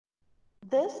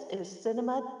This is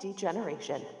Cinema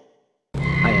Degeneration.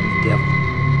 I am the devil,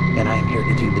 and I am here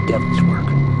to do the devil's work.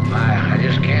 I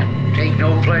just can't take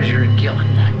no pleasure in killing.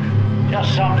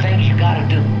 Just some things you gotta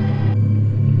do.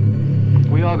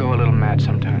 We all go a little mad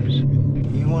sometimes.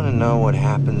 You want to know what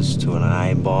happens to an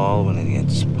eyeball when it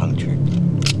gets punctured?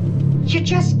 You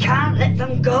just can't let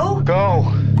them go. Go!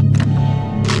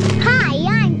 Hi,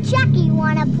 I'm Chucky.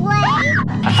 Wanna play?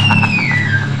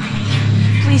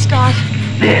 Please, God.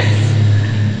 This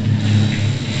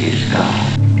is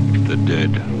God. The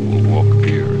dead will walk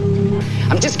the earth.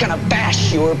 I'm just gonna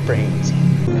bash your brains in.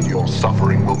 And your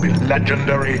suffering will be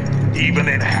legendary, even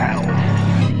in hell.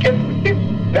 It's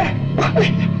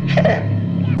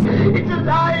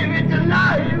alive! It's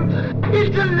alive!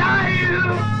 It's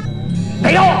alive!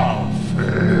 They all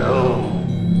flow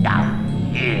down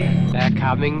here. They're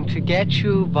coming to get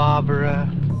you, Barbara.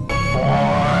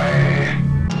 Boy,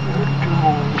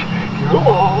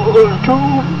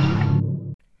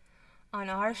 On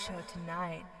our show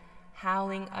tonight,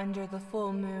 Howling Under the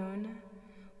Full Moon,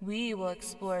 we will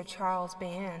explore Charles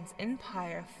Band's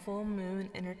Empire Full Moon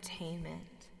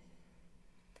Entertainment.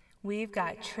 We've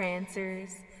got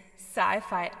trancers,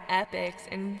 sci-fi epics,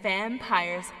 and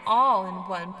vampires all in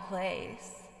one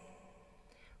place.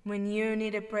 When you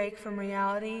need a break from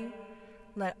reality,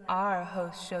 let our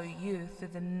host show you through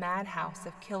the madhouse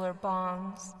of killer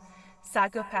bombs,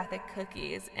 psychopathic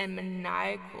cookies, and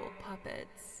maniacal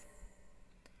puppets.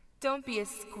 Don't be a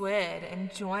squid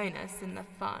and join us in the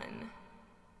fun.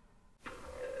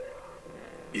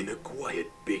 In a quiet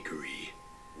bakery,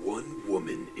 one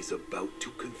woman is about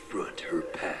to confront her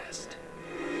past.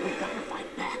 We gotta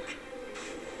fight back.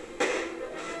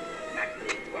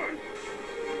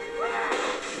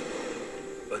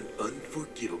 An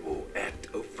unforgivable act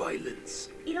of violence.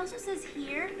 It also says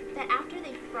here that after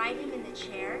they fried him in the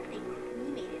chair, they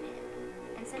cremated him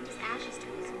and sent his ashes to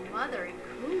his mother in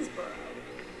Queensboro.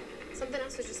 Something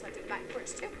else was just left in the back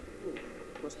porch, too.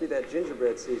 Must be that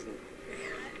gingerbread season.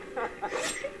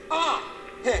 Ah!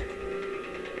 Heck!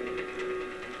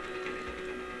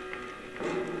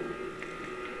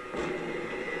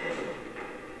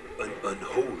 An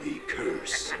unholy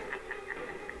curse.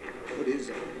 What is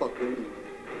that, buckaroo?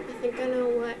 I think I know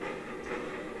what.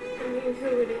 I mean,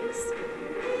 who it is.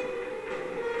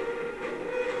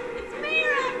 It's me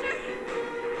you're after!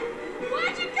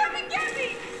 Why'd you come and get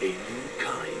me? A new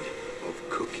kind of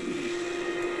cookie.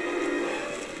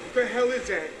 What the hell is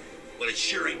that? Well, it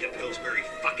sure ain't the Pillsbury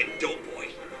fucking dope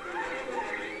boy.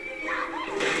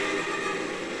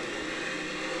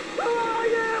 Who are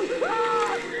you?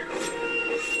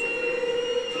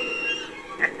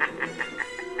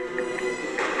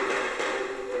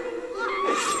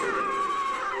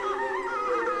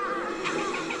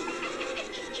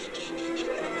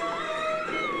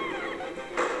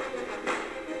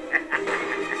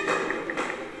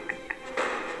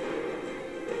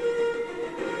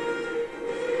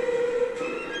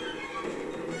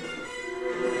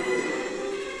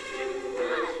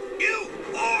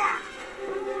 Ah!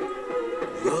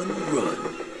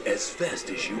 Run as fast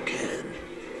as you can.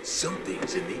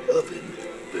 Something's in the oven.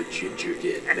 The Ginger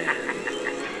Dead Man.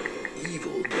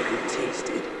 Evil never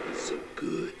tasted so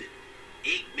good.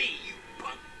 Eat me, you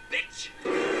punk bitch!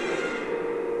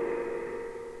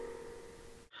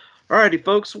 Alrighty,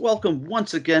 folks, welcome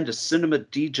once again to Cinema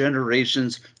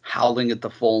Degeneration's Howling at the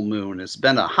Full Moon. It's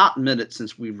been a hot minute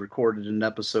since we recorded an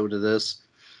episode of this,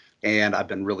 and I've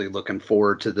been really looking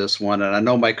forward to this one. And I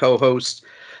know my co-host,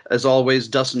 as always,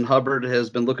 Dustin Hubbard, has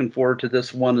been looking forward to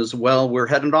this one as well. We're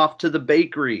heading off to the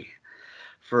bakery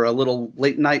for a little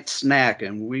late night snack,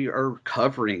 and we are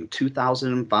covering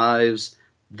 2005's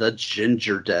The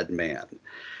Ginger Dead Man.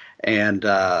 And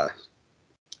I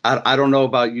don't know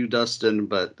about you, Dustin,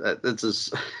 but this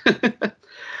is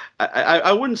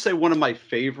I wouldn't say one of my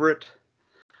favorite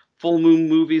full moon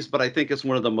movies, but I think it's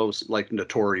one of the most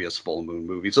notorious full moon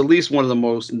movies. At least one of the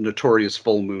most notorious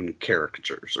full moon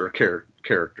caricatures or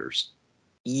characters.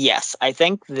 Yes, I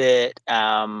think that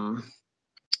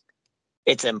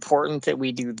it's important that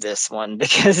we do this one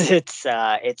because it's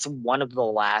one of the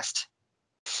last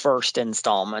first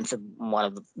installments of one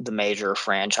of the major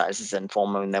franchises in full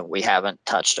moon that we haven't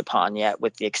touched upon yet,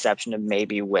 with the exception of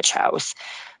maybe Witch House.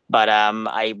 But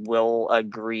I will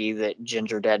agree that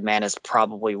Ginger Dead Man is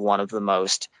probably one of the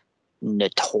most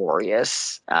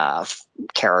notorious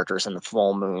characters in the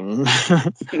full moon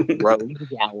rogue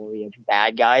gallery of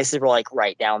bad guys. They were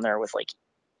right down there with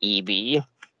EB.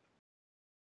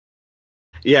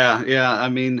 Yeah. I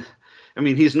mean,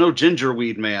 he's no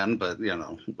gingerweed man, but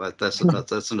but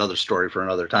that's another story for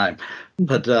another time.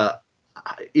 But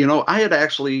I had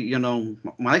actually, when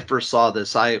I first saw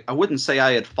this, I wouldn't say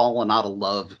I had fallen out of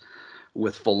love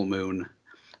with Full Moon,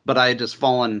 but I had just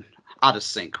fallen out of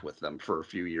sync with them for a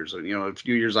few years. A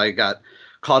few years I got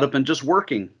caught up in just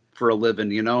working for a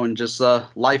living, and just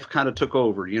life kind of took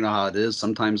over. You know how it is.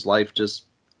 Sometimes life just,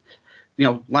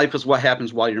 life is what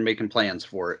happens while you're making plans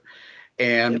for it.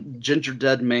 And Ginger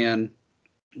Dead Man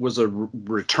was a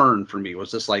return for me. It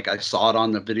was just like I saw it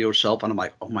on the video shelf and I'm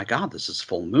like, oh my God, this is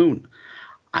Full Moon.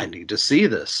 I need to see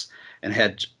this. And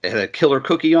it had a killer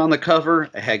cookie on the cover.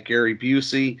 It had Gary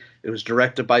Busey. It was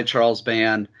directed by Charles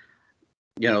Band.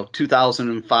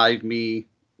 2005 me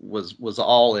was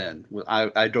all in.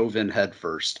 I dove in head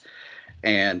first.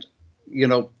 And,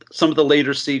 some of the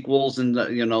later sequels and,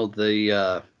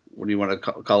 what do you want to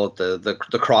call it? The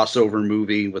crossover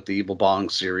movie with the Evil Bong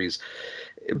series.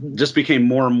 It just became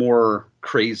more and more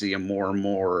crazy and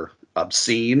more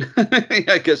obscene,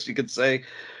 I guess you could say.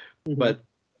 Mm-hmm. But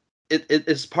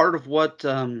it's part of what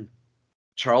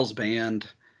Charles Band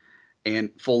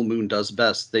and Full Moon does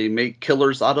best. They make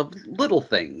killers out of little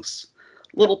things,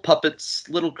 little puppets,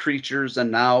 little creatures,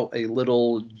 and now a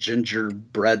little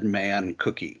gingerbread man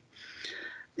cookie.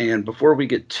 And before we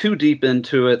get too deep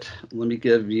into it, let me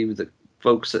give you, the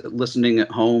folks listening at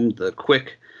home, the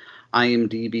quick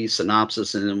IMDb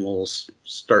synopsis, and then we'll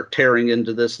start tearing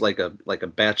into this like a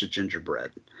batch of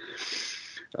gingerbread.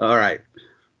 All right.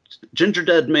 Ginger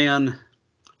Dead Man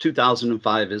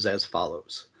 2005 is as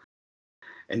follows.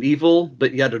 An evil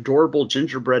but yet adorable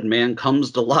gingerbread man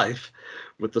comes to life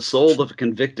with the soul of a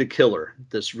convicted killer.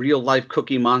 This real-life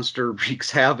cookie monster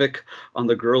wreaks havoc on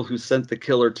the girl who sent the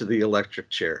killer to the electric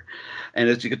chair. And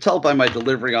as you could tell by my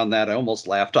delivery on that, I almost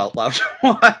laughed out loud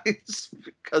twice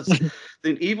because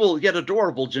the evil yet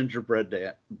adorable gingerbread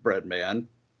man,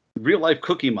 real-life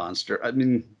cookie monster, I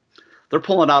mean, they're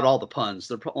pulling out all the puns.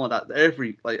 They're pulling out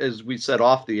as we said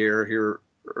off the air here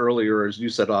earlier, as you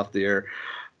said off the air,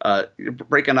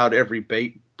 breaking out every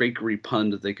bakery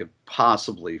pun that they could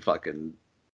possibly fucking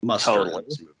muster in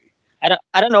this movie.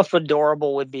 I don't know if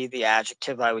adorable would be the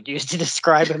adjective I would use to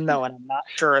describe him, though, and I'm not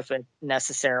sure if it's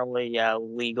necessarily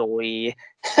legally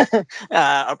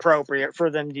appropriate for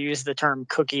them to use the term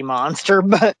cookie monster,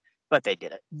 but they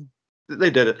did it.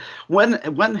 They did it.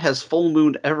 When has Full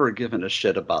Moon ever given a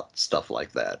shit about stuff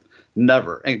like that?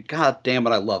 Never. And god damn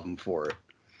it, I love him for it.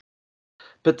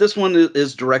 But this one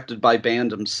is directed by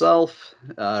Band himself,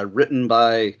 written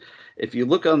by, if you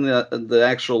look on the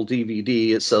actual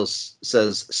DVD, it says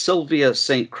Sylvia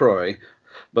St. Croix,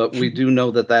 but we do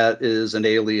know that is an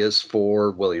alias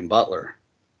for William Butler.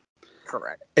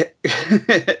 Correct.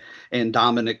 And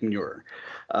Dominic Muir.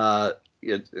 Of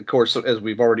course, as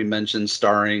we've already mentioned,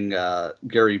 starring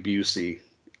Gary Busey.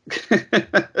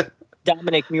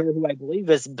 Dominic Muir, who I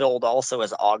believe is billed also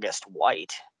as August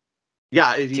White.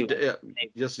 Yeah,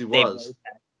 yes, he was.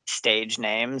 Stage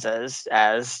names as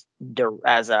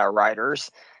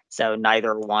writers, so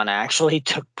neither one actually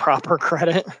took proper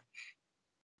credit.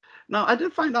 Now, I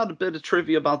did find out a bit of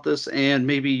trivia about this, and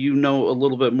maybe you know a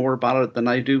little bit more about it than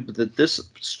I do, but that this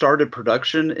started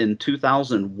production in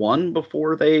 2001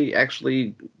 before they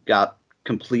actually got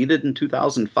completed in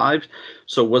 2005.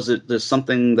 So was it this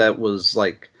something that was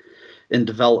like in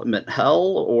development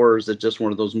hell, or is it just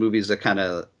one of those movies that kind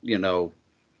of,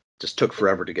 just took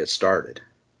forever to get started?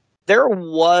 There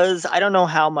was, I don't know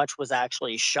how much was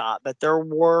actually shot, but there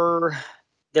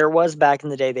was back in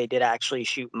the day, they did actually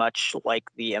shoot much like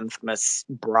the infamous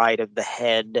Bride of the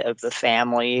Head of the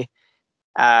Family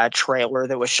trailer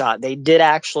that was shot. They did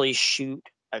actually shoot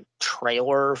a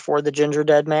trailer for the Ginger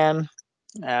Dead Man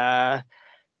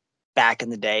back in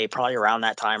the day, probably around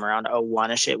that time, around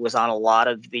 01-ish. It was on a lot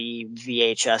of the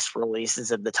VHS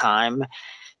releases of the time,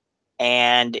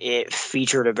 and it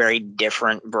featured a very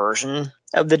different version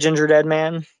of the Ginger Dead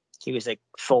Man. He was a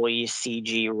fully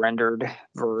CG rendered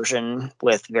version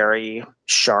with very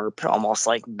sharp, almost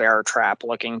like bear trap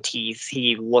looking teeth.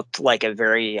 He looked like a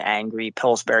very angry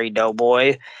Pillsbury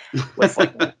Doughboy with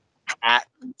like a hat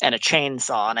and a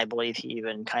chainsaw, and I believe he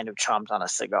even kind of chomped on a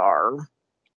cigar.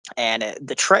 And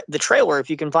the trailer, if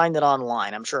you can find it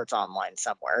online, I'm sure it's online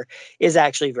somewhere, is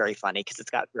actually very funny because it's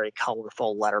got very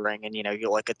colorful lettering, and you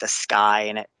look at the sky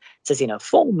and it says,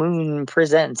 Full Moon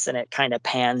presents, and it kind of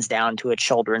pans down to a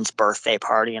children's birthday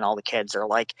party, and all the kids are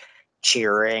like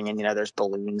cheering, and there's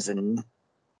balloons and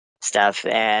stuff,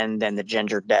 and then the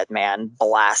Ginger Dead Man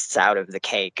blasts out of the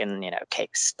cake, and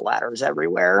cake splatters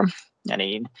everywhere, and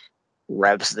he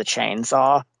revs the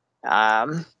chainsaw.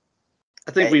 I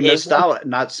think we missed out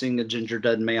not seeing a Ginger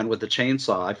Dead Man with a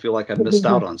chainsaw. I feel like I missed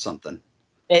out on something.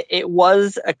 It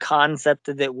was a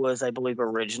concept that was, I believe,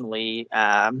 originally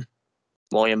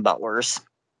William Butler's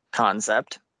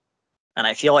concept. And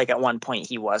I feel like at one point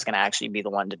he was going to actually be the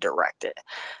one to direct it.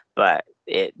 But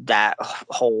that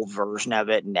whole version of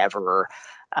it never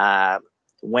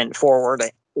went forward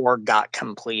or got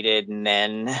completed. And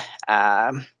then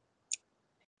after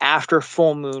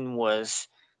Full Moon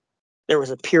there was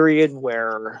a period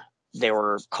where they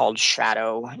were called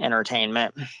Shadow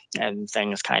Entertainment, and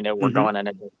things kind of were going in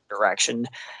a different direction.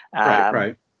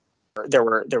 Right. There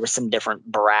was some different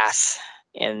brass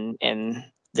in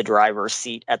the driver's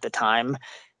seat at the time,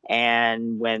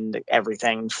 and when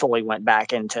everything fully went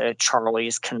back into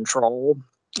Charlie's control,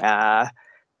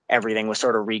 everything was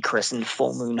sort of rechristened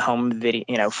Full Moon Home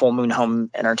Video, Full Moon Home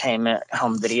Entertainment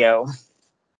Home Video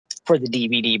for the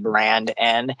DVD brand,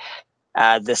 and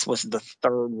this was the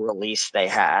third release they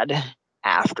had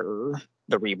after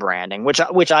the rebranding,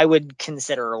 which I would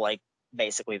consider like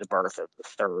basically the birth of the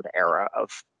third era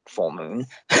of Full Moon.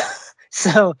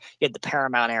 So you had the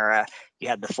Paramount era, you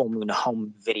had the Full Moon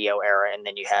Home Video era, and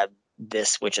then you had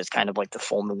this, which is kind of like the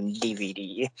Full Moon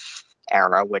DVD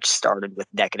era, which started with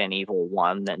Decadent Evil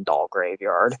 1, then Doll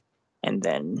Graveyard, and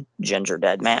then Ginger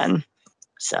Dead Man.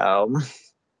 So,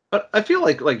 but I feel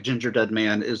like Ginger Dead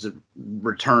Man is a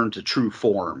return to true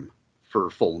form for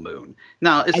Full Moon.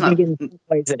 Now, it's not. In some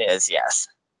ways it is, yes.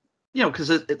 Because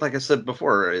it, like I said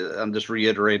before, I'm just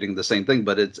reiterating the same thing,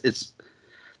 but it's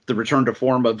the return to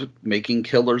form of making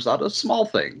killers out of small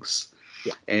things.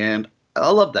 Yeah. And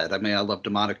I love that. I mean, I love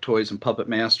Demonic Toys and Puppet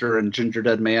Master, and Ginger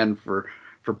Dead Man, for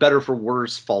better for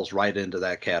worse, falls right into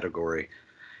that category.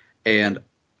 And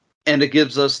it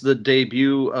gives us the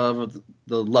debut of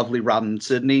the lovely Robin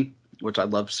Sidney, which I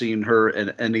love seeing her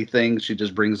in anything. She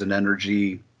just brings an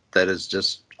energy that is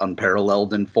just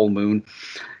unparalleled in Full Moon.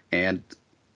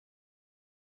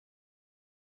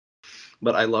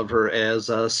 But I love her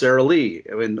as Sarah Lee.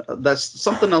 I mean, that's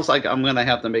something else I'm going to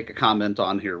have to make a comment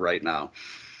on here right now.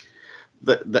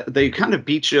 They kind of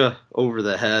beat you over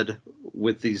the head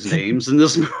with these names in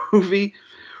this movie.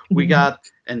 We got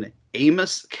an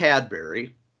Amos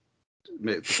Cadbury,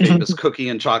 famous cookie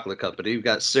and chocolate company. We've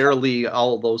got Sarah Lee,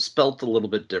 all of those spelt a little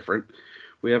bit different.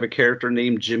 We have a character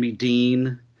named Jimmy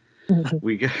Dean.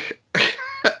 We got,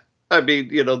 I mean,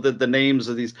 the names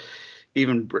of these,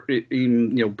 even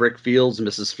Brick Fields,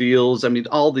 Mrs. Fields. I mean,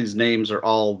 all these names are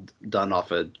all done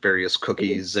off of various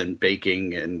cookies and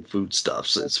baking and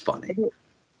foodstuffs. It's funny.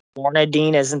 Lorna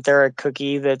Dean, isn't there a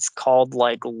cookie that's called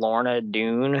like Lorna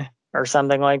Doone or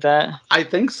something like that? I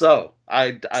think so.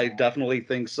 I definitely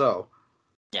think so.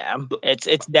 Yeah,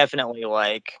 it's definitely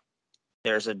like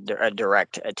there's a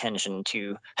direct attention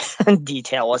to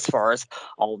detail as far as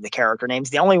all of the character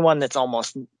names. The only one that's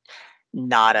almost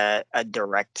not a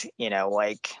direct,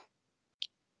 like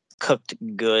cooked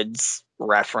goods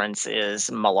reference is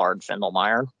Millard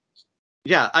Findlemeyer.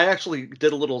 Yeah, I actually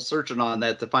did a little searching on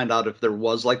that to find out if there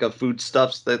was like a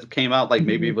foodstuffs that came out, like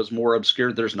maybe it was more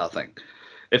obscure. There's nothing.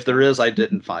 If there is, I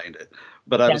didn't find it.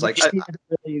 But I was like,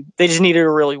 they just needed a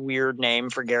really weird name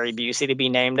for Gary Busey to be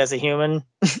named as a human.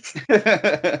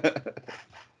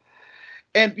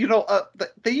 And,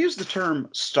 they use the term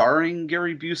starring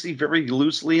Gary Busey very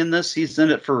loosely in this. He's in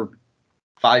it for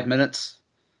 5 minutes,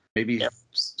 maybe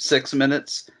 6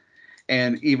 minutes.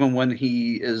 And even when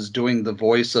he is doing the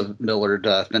voice of Millard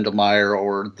Findlemeyer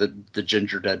or the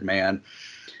Ginger Dead Man,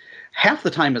 half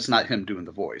the time it's not him doing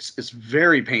the voice. It's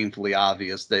very painfully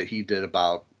obvious that he did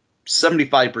about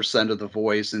 75% of the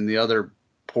voice, and the other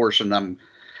portion,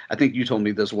 I think you told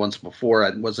me this once before.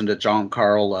 Wasn't it John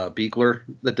Carl Beekler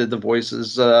that did the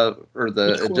voices or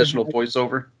the additional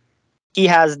voiceover? He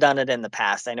has done it in the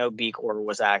past. I know Beekler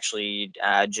was actually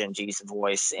Gingy's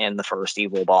voice in the first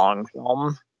Evil Bong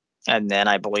film. And then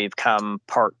I believe come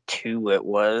part 2, it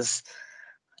was,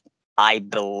 I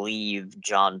believe,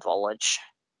 John Volich.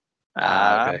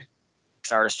 Okay.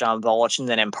 Artist John Volich. And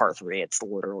then in part 3, it's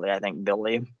literally, I think,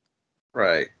 Billy.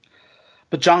 Right.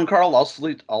 But John Carl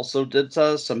also did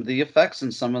some of the effects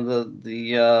and some of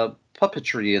the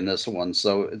puppetry in this one.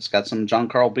 So it's got some John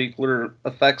Carl Beekler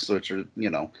effects, which are,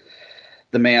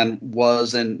 the man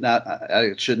was, and not,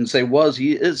 I shouldn't say was,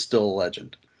 he is still a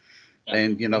legend. Yeah.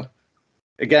 And,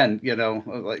 again,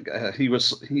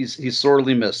 he's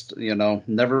sorely missed,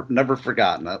 never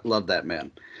forgotten. I love that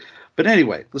man. But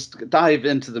anyway, let's dive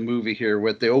into the movie here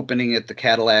with the opening at the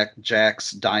Cadillac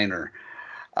Jack's Diner.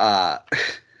 I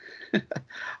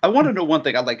want to know one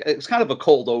thing. It's kind of a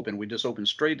cold open. We just open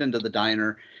straight into the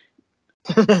diner.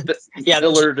 Yeah,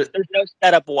 there's no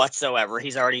setup whatsoever.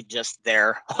 He's already just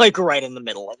there, like right in the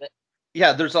middle of it.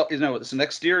 Yeah, it's an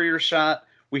exterior shot.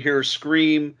 We hear a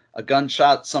scream, a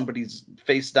gunshot, somebody's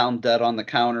face down dead on the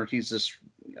counter. He's just,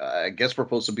 I guess we're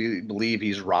supposed to believe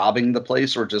he's robbing the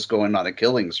place or just going on a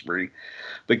killing spree.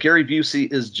 But Gary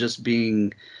Busey is just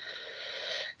being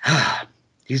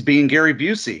he's being Gary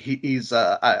Busey.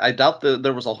 I doubt that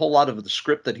there was a whole lot of the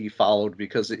script that he followed,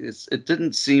 because it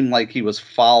didn't seem like he was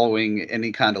following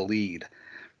any kind of lead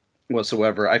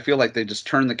whatsoever. I feel like they just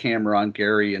turned the camera on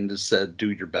Gary and just said,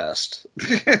 "Do your best."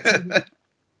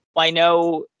 I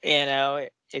know,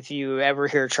 if you ever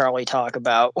hear Charlie talk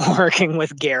about working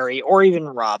with Gary, or even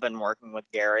Robin working with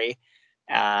Gary,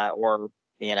 or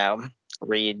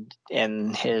read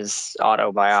in his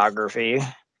autobiography,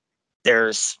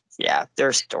 there's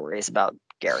stories about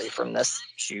Gary from this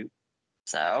shoot.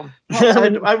 So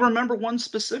well, I remember one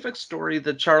specific story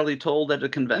that Charlie told at a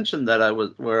convention that I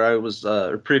was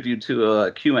privy to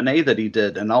a Q&A that he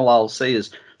did, and all I'll say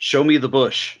is, "Show me the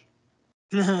bush."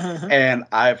 And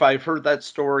I've heard that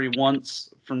story once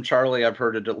from Charlie. I've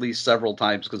heard it at least several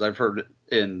times, because I've heard it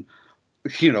in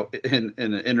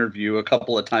an interview a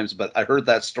couple of times, but I heard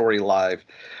that story live.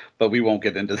 But we won't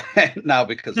get into that now,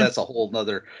 because that's a whole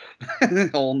nother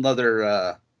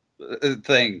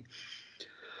thing.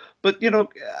 But,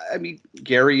 I mean,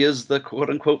 Gary is the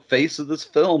quote-unquote face of this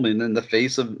film, and in the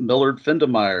face of Millard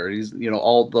Findemeyer. He's,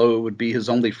 although it would be his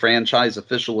only franchise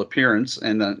official appearance,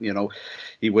 and,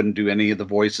 he wouldn't do any of the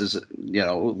voices,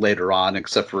 later on,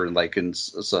 except for, like, in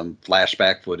some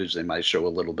flashback footage. They might show a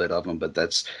little bit of him, but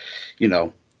that's,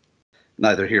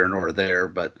 neither here nor there.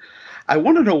 But I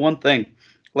want to know one thing.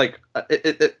 Like,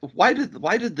 why did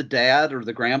the dad or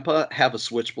the grandpa have a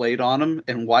switchblade on him,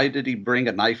 and why did he bring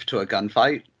a knife to a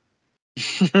gunfight?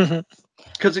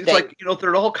 Because it's like,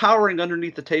 they're all cowering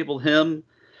underneath the table. Him,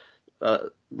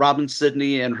 Robin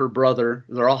Sidney, and her brother,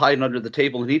 they're all hiding under the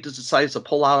table, and he just decides to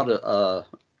pull out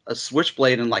a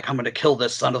switchblade and, like, "I'm going to kill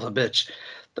this son of a bitch."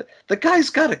 The guy's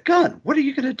got a gun. What are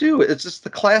you going to do? It's just the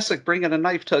classic bringing a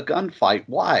knife to a gunfight.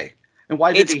 Why? And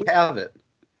why did he have it?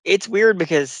 It's weird,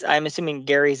 because I'm assuming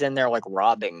Gary's in there, like,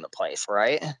 robbing the place,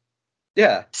 right?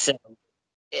 Yeah. So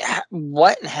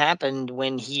what happened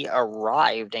when he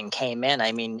arrived and came in?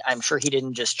 I mean, I'm sure he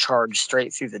didn't just charge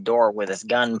straight through the door with his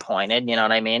gun pointed. You know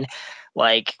what I mean?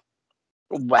 Like,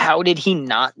 how did he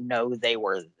not know they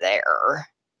were there?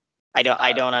 I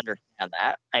don't understand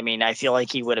that. I mean, I feel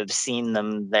like he would have seen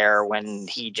them there when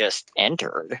he just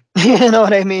entered. You know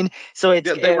what I mean? So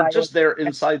they were just there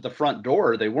inside the front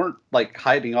door. They weren't, like,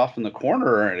 hiding off in the corner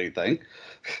or anything.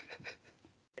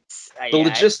 The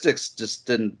logistics just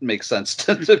didn't make sense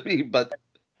to me. But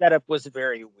setup was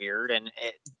very weird, and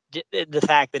the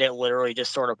fact that it literally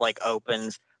just sort of, like,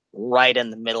 opens right in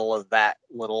the middle of that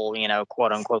little,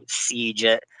 quote unquote siege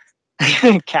at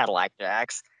Cadillac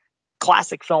Jacks.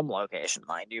 Classic film location,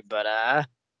 mind you, but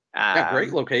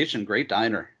great location, great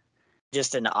diner.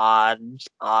 Just an odd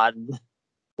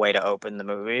way to open the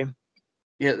movie.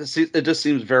 Yeah, it just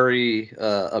seems very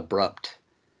abrupt.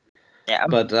 Yeah,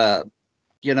 but and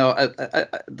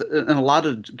a lot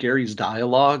of Gary's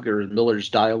dialogue, or Miller's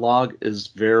dialogue, is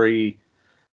very.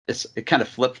 It kind of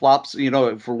flip flops.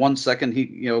 For one second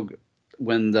he,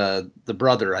 when the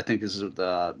brother, I think is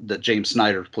that James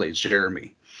Snyder plays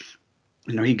Jeremy.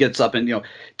 He gets up and,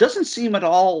 doesn't seem at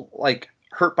all, like,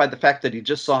 hurt by the fact that he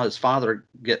just saw his father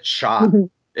get shot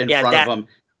in front of him.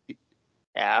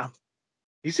 Yeah.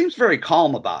 He seems very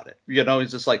calm about it.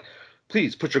 He's just like,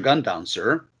 "Please put your gun down,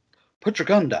 sir. Put your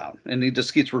gun down." And he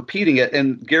just keeps repeating it.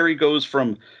 And Gary goes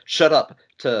from "shut up"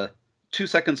 to 2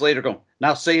 seconds later going,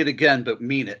 "Now say it again, but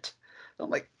mean it." I'm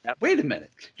like, wait a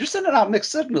minute. You're sending out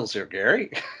mixed signals here,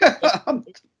 Gary.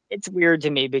 It's weird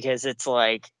to me, because it's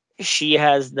like, she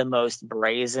has the most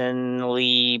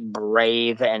brazenly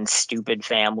brave and stupid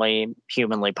family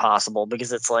humanly possible,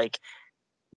 because it's like,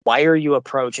 why are you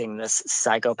approaching this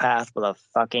psychopath with a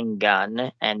fucking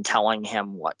gun and telling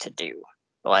him what to do?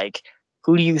 Like,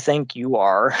 who do you think you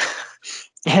are?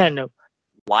 And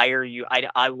why are you?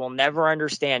 I will never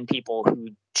understand people who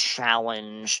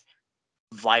challenge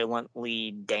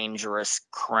violently dangerous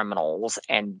criminals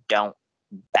and don't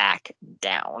back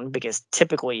down, because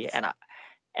typically,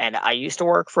 and I used to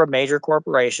work for a major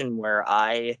corporation where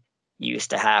I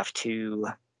used to have to,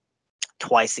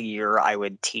 twice a year, I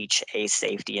would teach a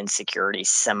safety and security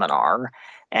seminar.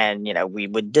 And, we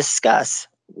would discuss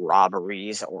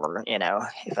robberies, or,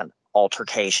 if an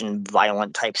altercation,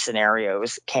 violent type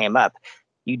scenarios came up.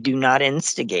 You do not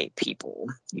instigate people.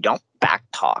 You don't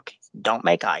backtalk. Don't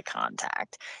make eye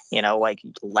contact.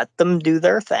 Let them do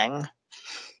their thing.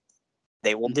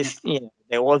 They will,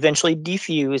 they will eventually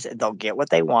defuse. They'll get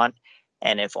what they want,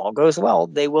 and if all goes well,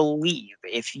 they will leave.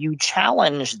 If you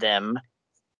challenge them,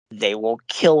 they will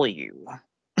kill you.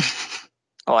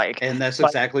 And that's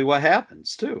exactly what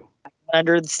happens too.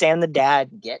 understand the dad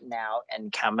getting out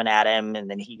and coming at him, and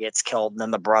then he gets killed, and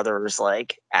then the brother's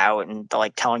like out and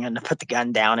like telling him to put the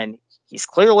gun down, and he's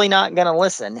clearly not gonna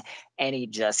listen, and he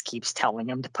just keeps telling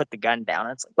him to put the gun down.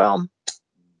 It's like, well,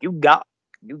 you got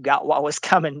what was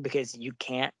coming, because you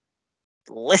can't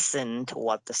listen to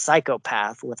what the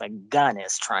psychopath with a gun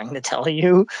is trying to tell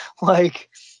you. Like,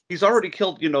 he's already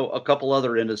killed, a couple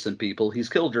other innocent people. He's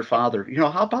killed your father.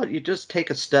 How about you just take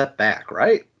a step back,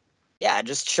 right? Yeah,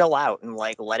 just chill out and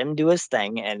like let him do his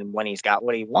thing, and when he's got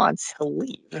what he wants, he'll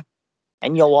leave,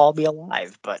 and you'll all be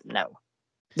alive. But no,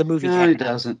 the movie he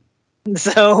doesn't.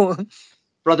 So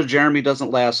Brother Jeremy doesn't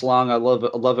last long. I love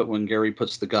it when Gary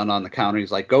puts the gun on the counter.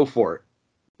 He's like, "Go for it."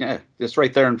 Yeah, it's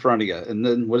right there in front of you. And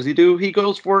then what does he do? He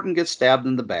goes for it and gets stabbed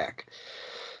in the back.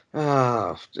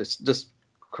 It's just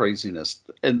craziness.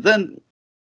 And then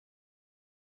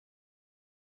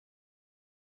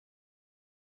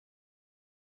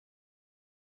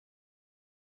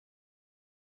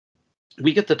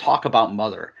we get to talk about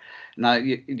Mother. Now,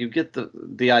 you get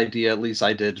the idea, at least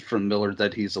I did, from Miller,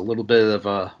 that he's a little bit of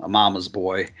a mama's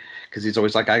boy, because he's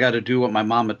always like, I got to do what my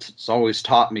mama has always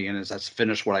taught me, and that's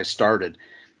finish what I started.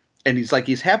 And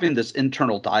he's having this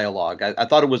internal dialogue. I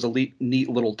thought it was a neat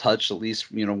little touch, at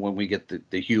least, when we get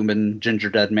the human Ginger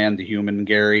Dead Man, the human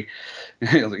Gary,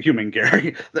 the human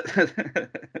Gary.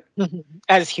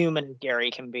 As human as Gary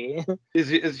can be.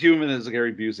 As human as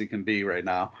Gary Busey can be right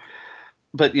now.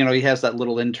 But, he has that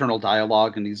little internal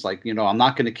dialogue, and he's like, I'm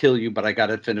not going to kill you, but I got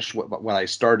to finish what I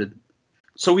started.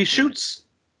 So he shoots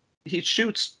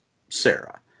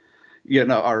Sarah,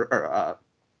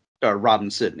 or Robin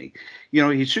Sidney.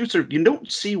 He shoots her. You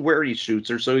don't see where he shoots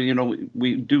her. So,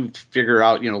 we do figure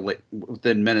out,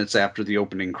 within minutes after the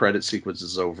opening credit sequence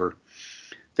is over,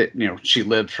 that, she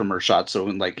lived from her shot. So,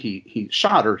 he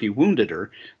shot her, he wounded her,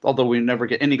 although we never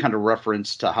get any kind of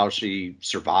reference to how she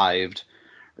survived.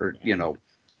 Or,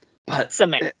 but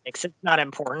semantics, it's not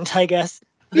important, I guess.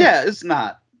 Yeah, it's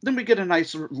not. Then we get a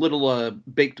nice little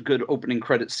baked good opening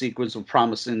credit sequence of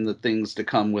promising the things to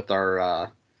come with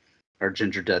our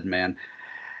Ginger Dead Man.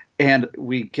 And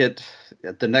we get,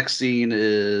 the next scene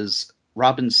is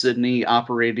Robin Sidney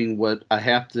operating what I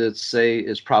have to say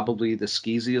is probably the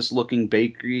skeeziest looking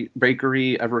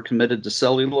bakery ever committed to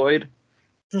celluloid.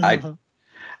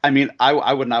 I mean,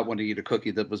 I would not want to eat a cookie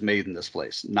that was made in this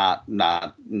place. Not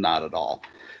at all.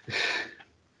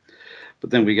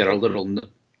 But then we get our little...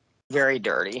 Very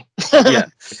dirty. Yeah,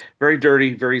 very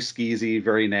dirty, very skeezy,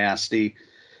 very nasty.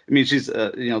 I mean, she's,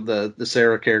 the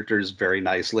Sarah character is a very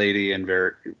nice lady and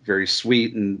very, very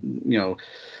sweet, and,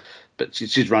 but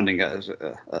she's running a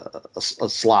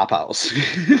slop house.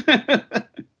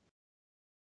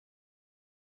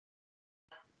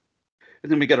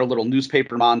 And then we get a little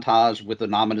newspaper montage with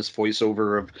an ominous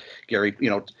voiceover of Gary,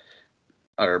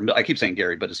 or I keep saying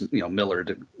Gary, but it's, Miller,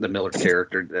 the Miller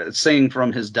character, saying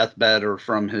from his deathbed or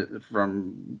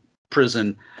from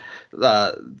prison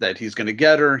that he's going to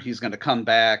get her, he's going to come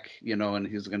back, and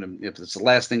he's going to, if it's the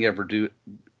last thing he ever do,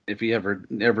 if he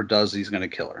ever does, he's going to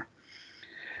kill her.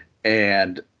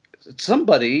 And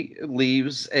somebody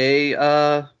leaves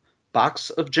a box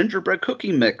of gingerbread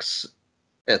cookie mix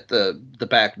at the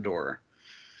back door.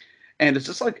 And it's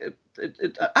just like,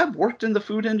 I've worked in the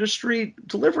food industry.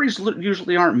 Deliveries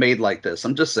usually aren't made like this.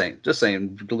 I'm just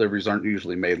saying deliveries aren't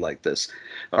usually made like this.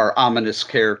 Our ominous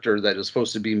character that is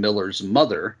supposed to be Miller's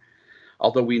mother,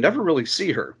 although we never really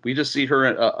see her. We just see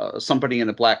her, somebody in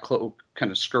a black cloak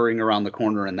kind of scurrying around the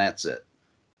corner, and that's it.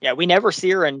 Yeah, we never see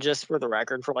her, and just for the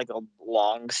record, for like a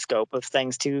long scope of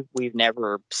things too, we've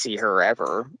never see her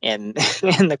ever in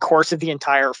the course of the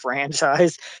entire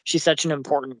franchise. She's such an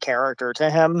important character to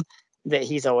him that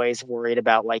he's always worried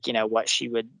about, like, what she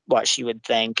would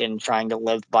think, and trying to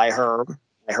live by her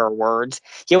words.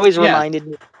 He always reminded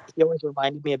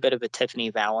me a bit of a Tiffany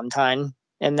Valentine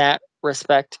in that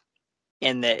respect,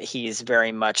 in that he's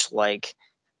very much like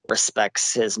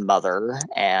respects his mother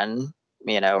and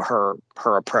her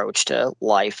approach to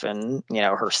life and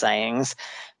her sayings,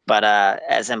 but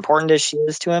as important as she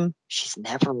is to him, she's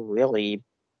never really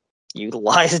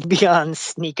utilized beyond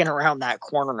sneaking around that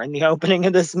corner in the opening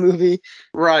of this movie.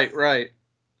 Right.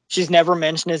 She's never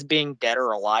mentioned as being dead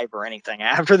or alive or anything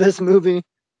after this movie.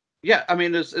 Yeah, I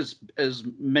mean, as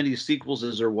many sequels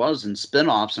as there was and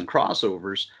spin-offs and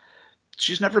crossovers,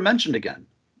 she's never mentioned again.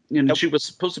 Nope. She was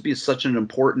supposed to be such an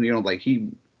important, he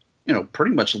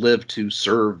pretty much lived to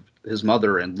serve his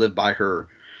mother and live by her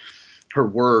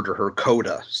word or her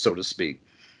coda, so to speak.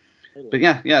 But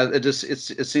yeah, it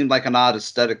seemed like an odd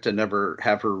aesthetic to never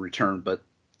have her return, but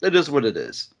it is what it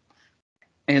is.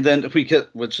 And then we get,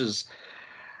 which is,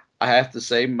 I have to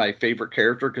say my favorite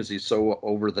character, because he's so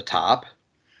over the top,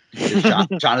 is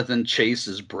Jonathan Chase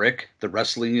as Brick, the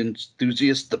wrestling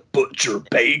enthusiast, the Butcher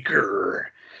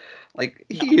Baker. Like,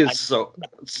 he is so...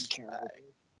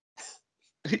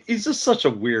 He's just such a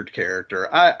weird character.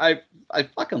 I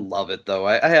fucking love it, though.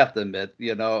 I have to admit,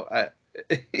 you know,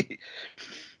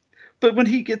 but when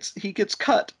he gets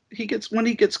cut,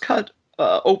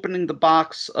 opening the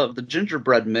box of the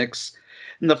gingerbread mix,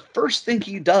 and the first thing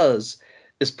he does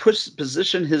is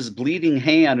position his bleeding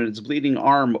hand and his bleeding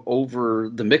arm over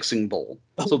the mixing bowl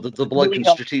so that the blood can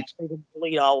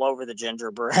bleed all over the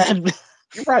gingerbread.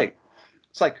 You're right.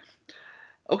 It's like,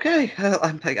 okay,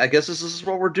 I guess this is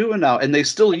what we're doing now, and they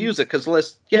still use it because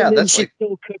that's she like,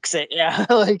 still cooks it,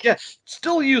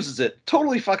 still uses it,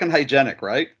 totally fucking hygienic,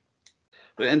 right?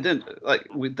 And then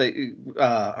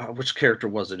which character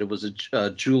was it? It was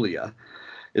Julia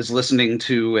is listening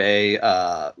to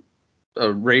a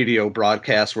radio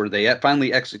broadcast where they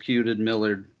finally executed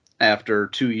Millard after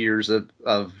 2 years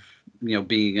of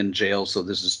being in jail. So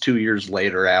this is 2 years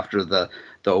later after the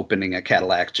opening of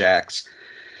Cadillac Jack's.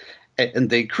 And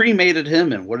they cremated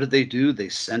him, and what did they do? They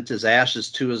sent his ashes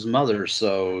to his mother.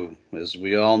 So, as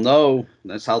we all know,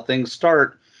 that's how things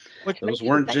start. Those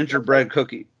weren't gingerbread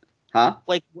cookie. Huh?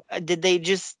 Like, did they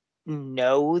just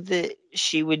know that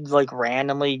she would, like,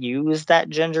 randomly use that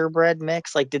gingerbread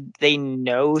mix? Like, did they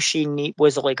know she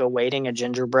was, like, awaiting a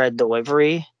gingerbread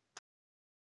delivery?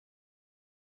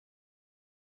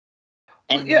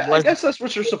 And I guess that's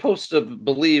what you're supposed to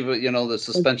believe, the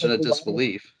suspension of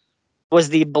disbelief. Was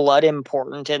the blood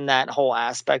important in that whole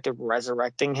aspect of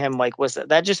resurrecting him? Like,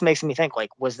 that just makes me think, like,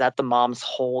 was that the mom's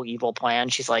whole evil plan?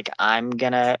 She's like, I'm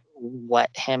gonna let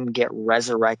him get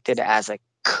resurrected as a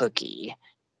cookie.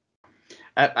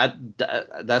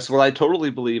 That's what I totally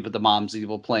believe that the mom's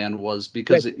evil plan was,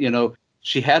 because,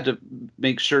 she had to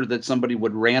make sure that somebody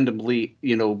would randomly,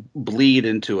 bleed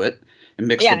into it and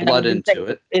mix the blood into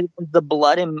it. Is the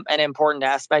blood an important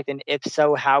aspect? And if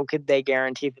so, how could they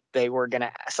guarantee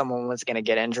that someone was gonna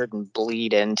get injured and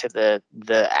bleed into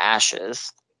the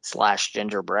ashes /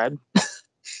 gingerbread?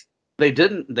 They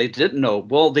didn't know.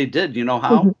 Well, they did. You know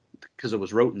how? Because it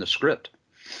was wrote in the script.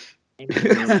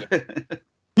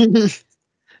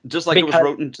 Just like it was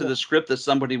wrote into the script that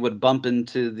somebody would bump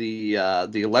into the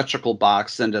electrical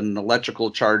box, send an electrical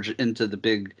charge into the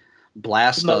big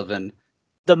blast oven.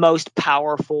 The most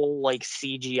powerful, like,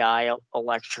 CGI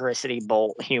electricity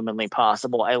bolt humanly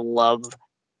possible. I love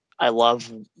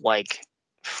like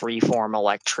freeform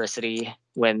electricity.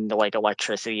 When the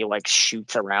electricity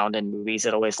shoots around in movies,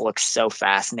 it always looks so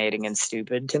fascinating and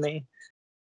stupid to me.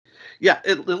 Yeah,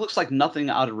 it looks like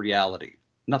nothing out of reality.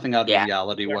 Nothing out of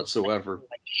reality whatsoever.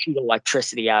 Shoot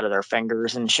electricity out of their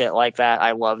fingers and shit like that.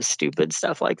 I love stupid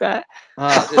stuff like that.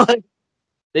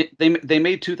 They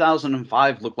made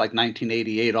 2005 look like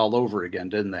 1988 all over again,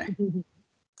 didn't they?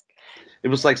 It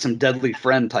was like some Deadly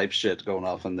Friend type shit going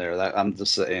off in there. I'm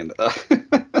just saying.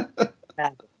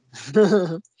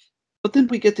 But then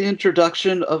we get the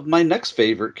introduction of my next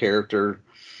favorite character,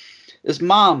 is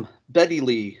Mom, Betty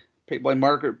Lee, played by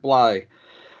Margaret Bly.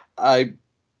 I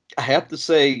have to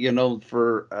say,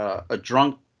 for a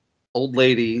drunk old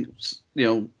lady,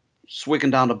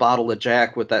 swigging down a bottle of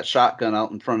Jack with that shotgun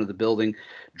out in front of the building,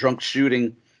 drunk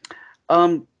shooting,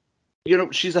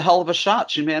 she's a hell of a shot.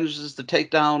 She manages to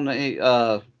take down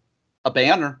a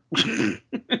banner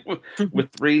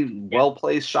with 3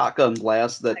 well-placed shotgun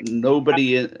blasts that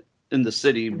nobody in the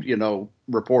city,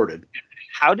 reported.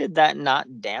 How did that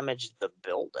not damage the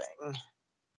building?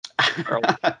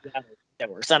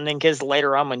 Or something, because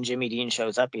later on when Jimmy Dean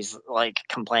shows up, he's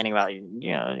complaining about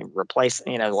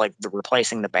replacing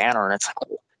the banner, and it's like,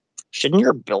 well, shouldn't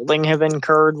your building have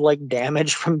incurred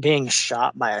damage from being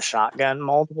shot by a shotgun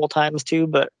multiple times too?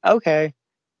 But okay.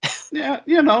 Yeah,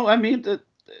 I mean, the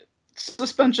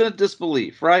suspension of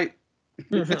disbelief, right?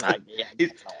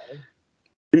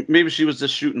 Maybe she was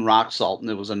just shooting rock salt and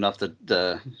it was enough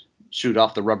to shoot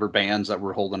off the rubber bands that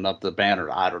were holding up the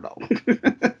banner. I don't know.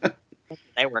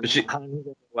 They were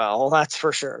well, that's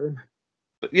for sure.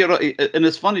 But, and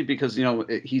it's funny because,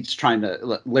 he's trying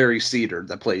to, Larry Cedar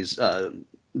that plays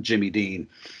Jimmy Dean.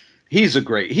 He's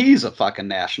a fucking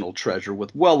national treasure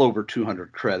with well over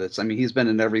 200 credits. I mean, he's been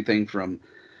in everything from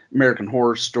American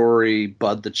Horror Story,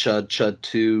 Bud the Chud, Chud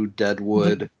 2,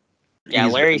 Deadwood. Yeah,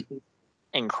 Larry's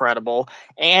incredible.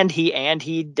 And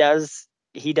he does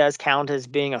count as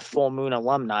being a Full Moon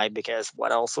alumni, because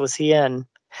what else was he in?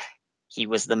 He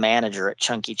was the manager at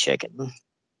Chunky Chicken.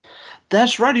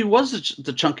 That's right. He was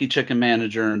the Chunky Chicken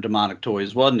manager in Demonic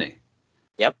Toys, wasn't he?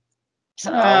 Yep.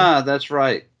 That's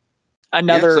right.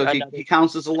 He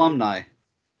counts as alumni.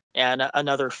 and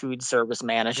another food service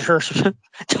manager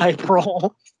type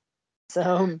role.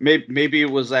 So maybe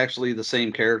it was actually the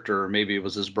same character, or maybe it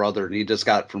was his brother, and he just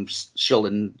got from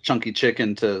shilling chunky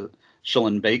chicken to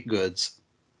shilling baked goods.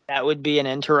 that would be an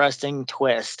interesting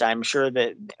twist. I'm sure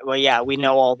that, well, yeah, we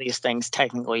know all these things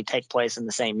technically take place in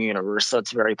the same universe, so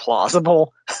it's very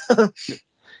plausible.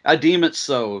 I deem it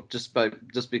so, just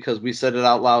because we said it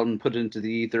out loud and put it into the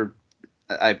ether.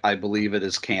 I believe it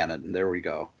is canon. There we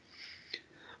go.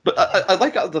 But I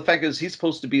like the fact is he's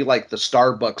supposed to be like the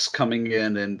Starbucks coming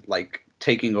in and like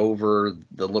taking over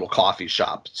the little coffee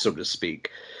shop, so to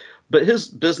speak. But his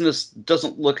business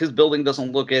his building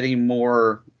doesn't look any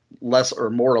more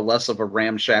or less of a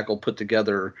ramshackle put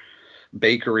together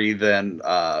bakery than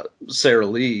Sara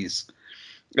Lee's.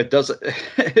 It doesn't,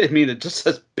 I mean, it just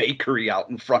says bakery out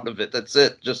in front of it. That's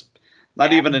it. Just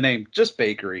not even a name, just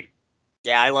bakery.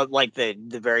 Yeah, I love like the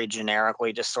very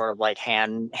generically just sort of like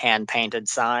hand painted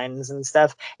signs and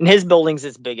stuff. And his building's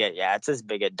it's as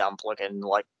big a dump looking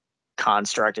like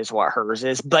construct as what hers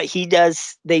is. But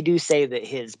they do say that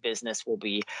his business will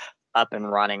be up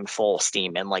and running full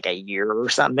steam in like a year or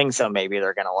something. So maybe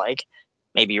they're gonna like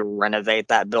maybe renovate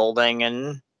that building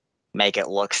and make it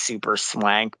look super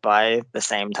swank by the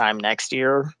same time next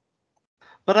year.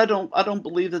 But I don't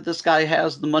believe that this guy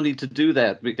has the money to do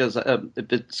that, because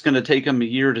if it's going to take him a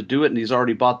year to do it and he's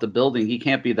already bought the building, he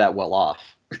can't be that well off.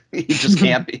 He just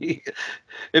can't be.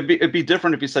 It'd be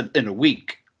different if he said in a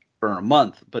week or in a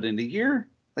month, but in a year,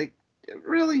 like,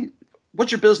 really,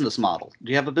 what's your business model? Do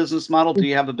you have a business model? Do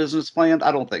you have a business plan?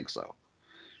 I don't think so.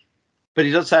 But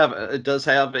he does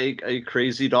have a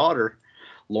crazy daughter,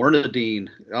 Lorna Dean.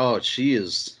 Oh, she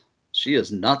is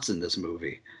nuts in this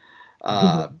movie.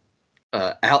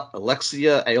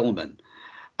 Alexia Eilman.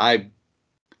 I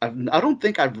don't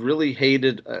think I've really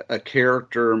hated a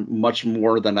character much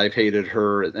more than I've hated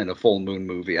her in a Full Moon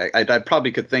movie. I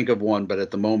probably could think of one, but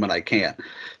at the moment I can't.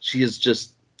 She is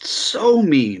just so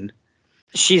mean.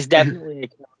 She's definitely a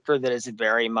character that is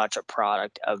very much a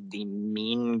product of the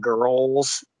Mean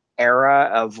Girls era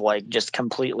of like just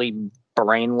completely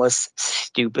brainless,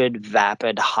 stupid,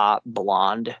 vapid, hot,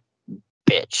 blonde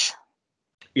bitch.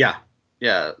 Yeah.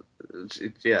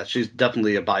 She's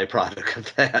definitely a byproduct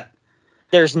of that.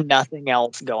 There's nothing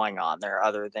else going on there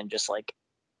other than just like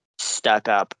stuck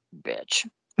up bitch.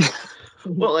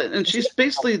 Well, and she's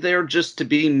basically there just to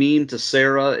be mean to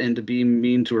Sarah and to be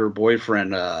mean to her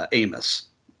boyfriend Amos.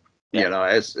 Yeah. You know,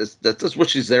 that's what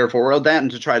she's there for. Well, that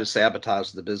and to try to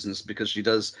sabotage the business, because she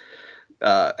does.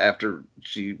 After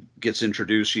she gets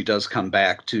introduced, she does come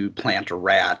back to plant a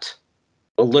rat.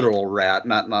 A literal rat,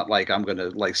 not like I'm gonna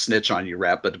like snitch on you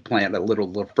rat, but to plant a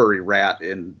little furry rat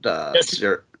in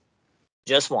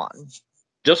just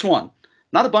one,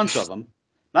 not a bunch of them,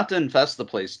 not to infest the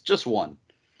place, just one.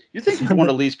 You think you'd want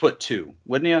to at least put two,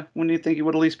 wouldn't you? Wouldn't you think you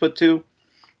would at least put two?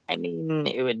 I mean,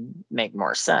 it would make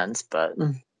more sense, but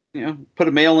put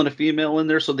a male and a female in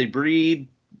there so they breed.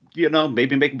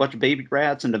 Maybe make a bunch of baby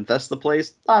rats and infest the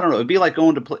place. I don't know. It'd be like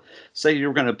going to say you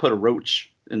were going to put a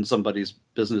roach in somebody's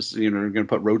business. You're going to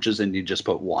put roaches and you just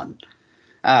put one.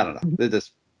 I don't know.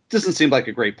 This doesn't seem like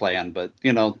a great plan, but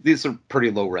these are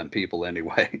pretty low rent people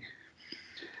anyway.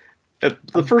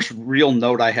 The first real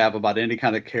note I have about any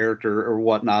kind of character or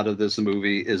whatnot of this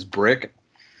movie is Brick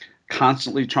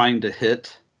constantly trying to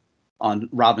hit on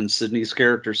Robin Sidney's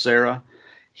character, Sarah.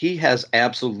 He has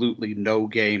absolutely no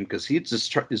game, because he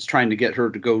just is trying to get her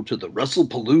to go to the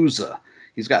WrestlePalooza.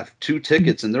 He's got 2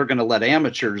 tickets, and they're going to let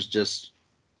amateurs just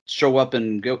show up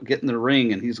and get in the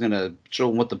ring, and he's going to show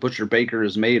them what the Butcher Baker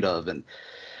is made of. And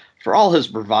for all his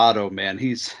bravado, man,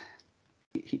 he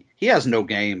has no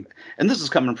game. And this is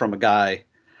coming from a guy,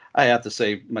 I have to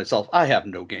say myself, I have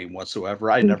no game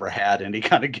whatsoever. I never had any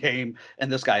kind of game,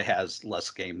 and this guy has less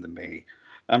game than me.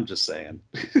 I'm just saying.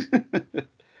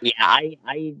 Yeah,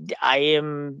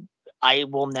 I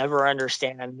will never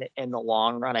understand in the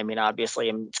long run. I mean, obviously,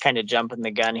 I'm kind of jumping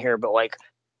the gun here, but like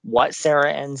what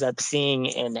Sarah ends up seeing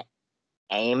in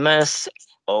Amos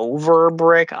over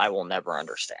Brick, I will never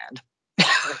understand.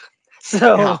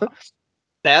 So, yeah.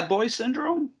 Bad boy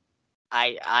syndrome?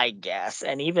 I guess,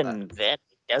 and even then, it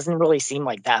doesn't really seem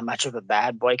like that much of a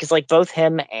bad boy, because like both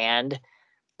him and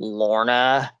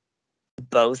Lorna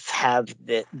both have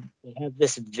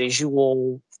this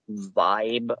visual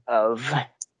vibe of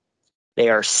they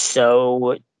are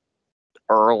so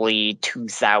early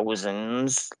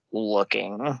 2000s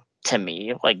looking to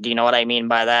me. Like, do you know what I mean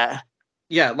by that?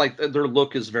 Yeah, like their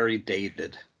look is very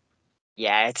dated.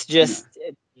 Yeah, it's just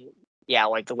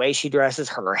like the way she dresses,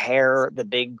 her hair, the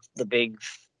big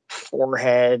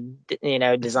forehead,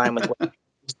 design with what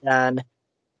she's done.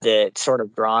 the sort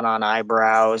of drawn on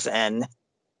eyebrows and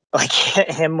like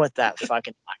him with that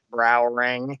fucking eyebrow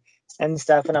ring and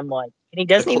stuff. And I'm like, and he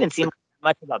doesn't even seem like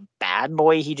much of a bad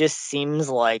boy. He just seems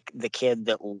like the kid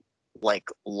that like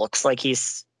looks like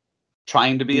he's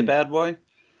trying to be a bad boy.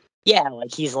 Yeah,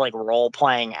 like he's like role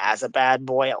playing as a bad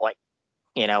boy at like,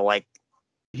 you know, like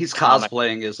he's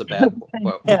cosplaying as a bad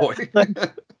boy.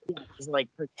 He's like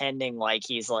pretending like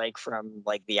he's like from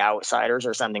like The Outsiders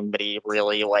or something, but he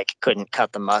really like couldn't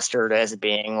cut the mustard as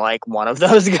being like one of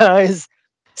those guys.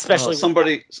 Especially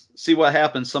somebody see what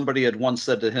happened. Somebody had once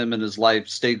said to him in his life,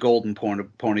 "Stay golden,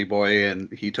 pony boy," and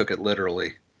he took it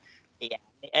literally. Yeah,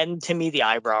 and to me, the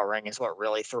eyebrow ring is what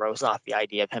really throws off the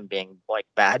idea of him being like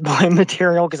bad boy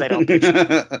material, because I don't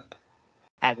picture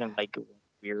having like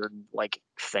weird like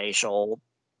facial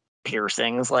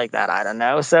piercings like that. I don't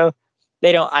know. So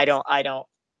I don't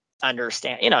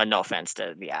understand. You know, no offense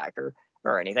to the actor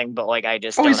or anything, but like I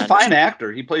just he's a fine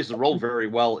actor. He plays the role very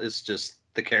well. It's just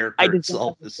the character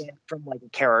itself is from like a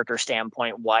character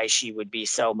standpoint why she would be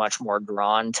so much more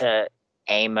drawn to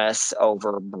Amos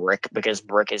over Brick, because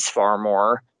Brick is far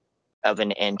more of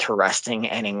an interesting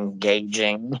and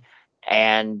engaging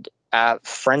and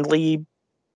friendly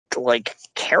like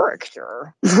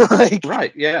character. Like,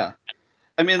 right, yeah.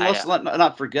 I mean, let's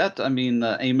not forget, I mean,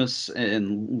 Amos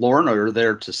and Lorna are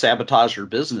there to sabotage her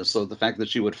business, so the fact that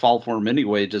she would fall for him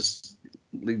anyway just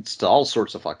leads to all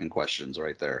sorts of fucking questions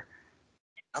right there.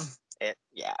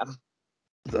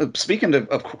 Speaking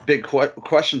of big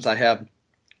questions I have,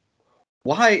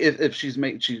 why, if she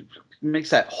makes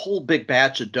that whole big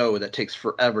batch of dough that takes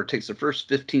forever, takes the first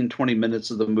 15-20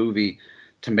 minutes of the movie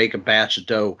to make a batch of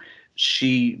dough,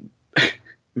 she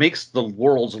makes the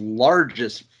world's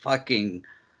largest fucking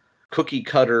cookie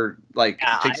cutter, like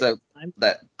takes I'm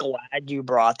glad you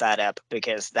brought that up,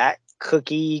 because that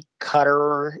cookie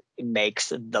cutter makes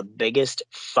the biggest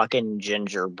fucking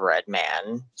gingerbread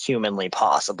man humanly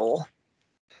possible.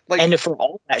 Like, and for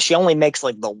all that, she only makes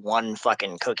like the one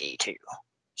fucking cookie too.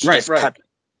 She right.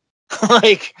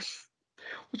 Like,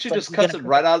 she just cuts it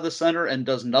right out of the center and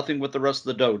does nothing with the rest of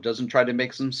the dough. Doesn't try to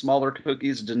make some smaller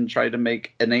cookies. Didn't try to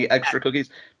make any extra cookies.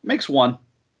 Makes one.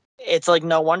 It's like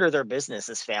no wonder their business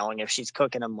is failing if she's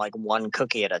cooking them like one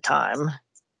cookie at a time.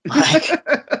 Like,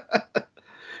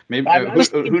 maybe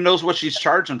who knows what she's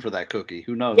charging for that cookie?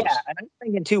 Who knows? Yeah, and I'm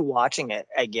thinking too, watching it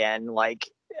again, like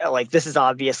this is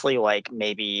obviously like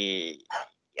maybe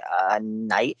a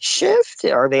night shift.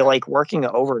 Are they like working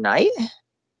overnight?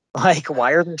 Like,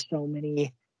 why are there so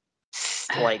many?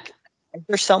 Like,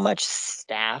 there's so much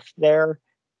staff there,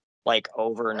 like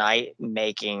overnight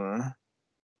making.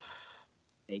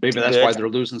 Maybe that's why they're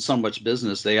losing so much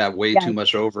business. They have way too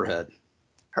much overhead.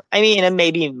 I mean, and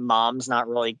maybe mom's not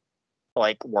really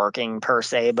like working per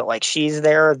se, but like she's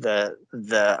there.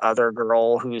 The other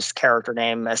girl whose character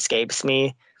name escapes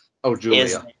me. Oh,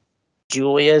 Julia.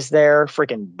 Julia's there.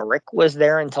 Freaking Brick was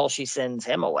there until she sends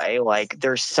him away. Like,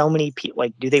 there's so many people.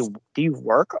 Like, do you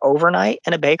work overnight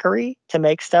in a bakery to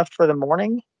make stuff for the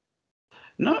morning?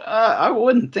 No, I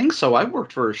wouldn't think so. I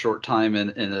worked for a short time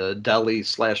in a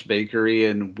deli/bakery,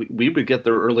 and we would get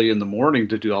there early in the morning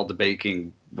to do all the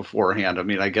baking beforehand. I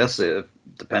mean, I guess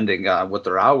depending on what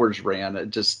their hours ran,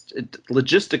 it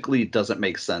logistically doesn't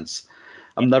make sense.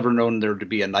 I've never known there to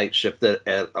be a night shift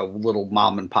at a little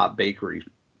mom and pop bakery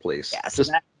place. Yeah, so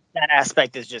that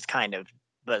aspect is just kind of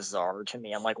bizarre to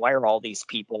me. I'm like, why are all these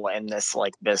people in this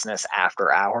like business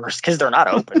after hours? Because they're not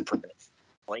open for business.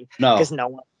 No, because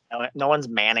no one's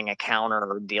manning a counter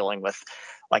or dealing with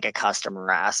like a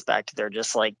customer aspect. They're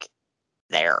just like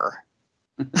there.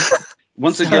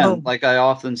 Once again, like I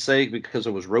often say, because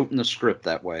it was wrote in the script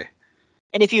that way.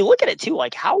 And if you look at it too,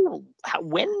 like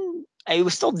when it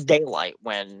was still daylight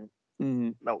when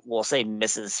we'll say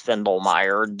Mrs.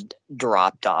 Findlemeyer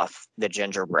dropped off the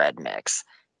gingerbread mix.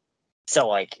 So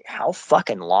like, how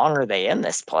fucking long are they in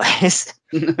this place?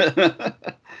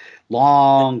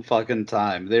 Long fucking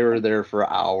time. They were there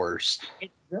for hours.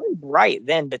 It's really bright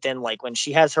then, but then like when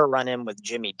she has her run in with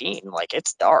Jimmy Dean, like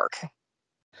it's dark.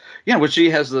 Yeah, when she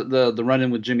has the run in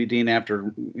with Jimmy Dean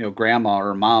after grandma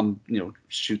or mom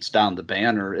shoots down the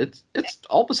banner, it's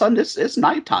all of a sudden it's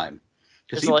nighttime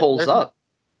because he pulls up.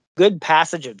 Good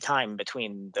passage of time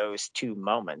between those two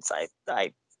moments.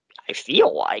 I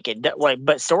feel like it, like,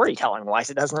 but storytelling wise,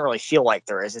 it doesn't really feel like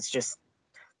there is. It's just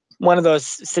one of those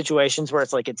situations where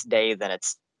it's like it's day, then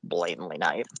it's blatantly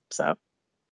night. So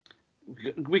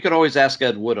we could always ask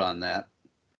Ed Wood on that.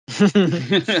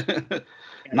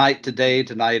 Night to day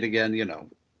to night again,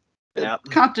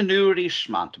 Continuity,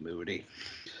 schmontinuity.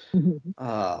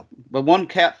 But one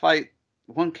cat fight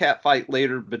one cat fight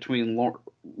later between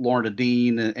Lorna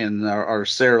Dean and our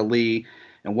Sarah Lee,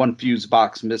 and one fuse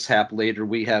box mishap later,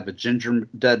 we have a Ginger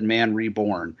Dead Man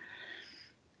reborn.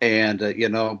 And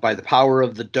by the power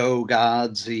of the dough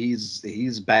gods,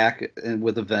 he's back and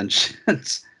with a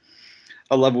vengeance.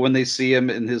 I love when they see him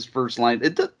in his first line.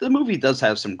 The movie does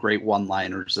have some great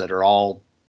one-liners that are all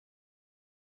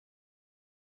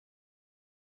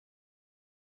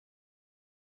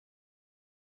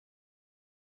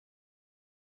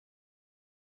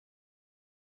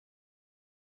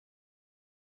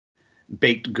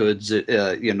baked goods,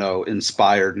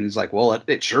 inspired. And he's like, well,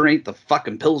 it sure ain't the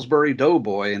fucking Pillsbury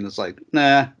Doughboy. And it's like,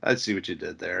 nah, I see what you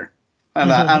did there.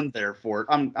 And I'm there for it.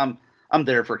 I'm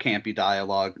there for campy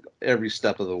dialogue every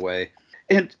step of the way.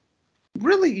 And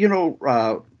really,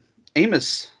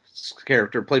 Amos'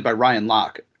 character, played by Ryan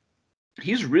Locke,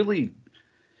 he's really,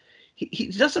 he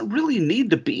doesn't really need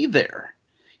to be there.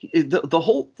 The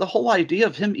whole idea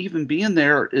of him even being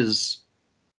there is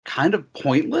kind of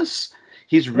pointless.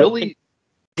 He's really...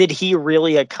 Did he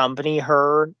really accompany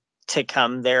her to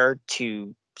come there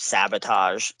to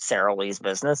sabotage Sarah Lee's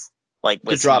business? Like,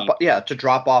 to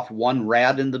drop off one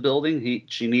rat in the building.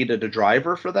 She needed a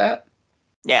driver for that.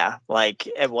 Yeah, like,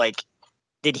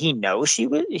 did he know she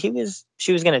was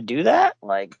going to do that?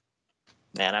 Like,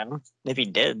 man, if he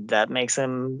did, that makes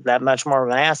him that much more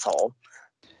of an asshole.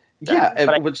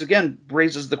 Yeah, which again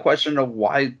raises the question of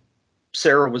why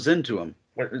Sarah was into him.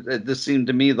 This seemed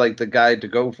to me like the guy to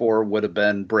go for would have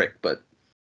been Brick, but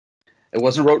it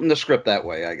wasn't wrote in the script that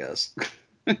way, I guess.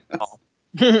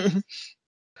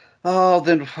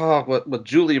 What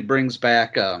Julia brings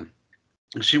back,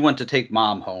 she went to take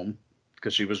Mom home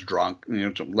because she was drunk,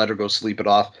 to let her go sleep it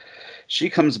off. She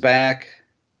comes back,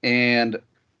 and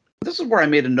this is where I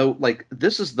made a note, like,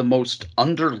 this is the most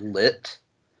underlit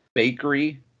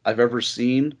bakery I've ever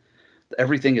seen.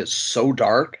 Everything is so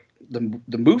dark.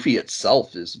 The movie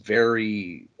itself is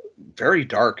very, very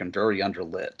dark and very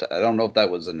underlit. I don't know if that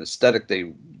was an aesthetic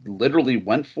they literally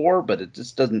went for, but it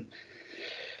just doesn't.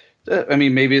 I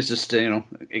mean, maybe it's just,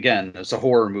 again, it's a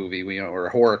horror movie, or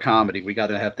a horror comedy. We got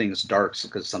to have things dark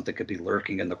because something could be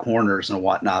lurking in the corners and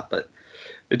whatnot. But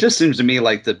it just seems to me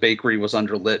like the bakery was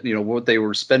underlit. What they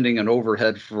were spending an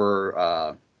overhead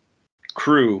for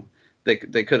crew, they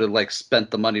could have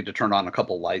spent the money to turn on a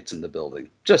couple lights in the building.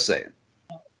 Just saying.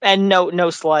 And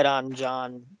no slight on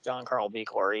John Carl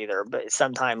Buechler either, but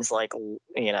sometimes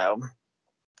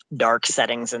dark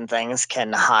settings and things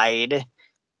can hide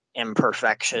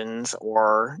imperfections,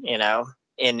 or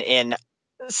in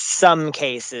some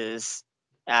cases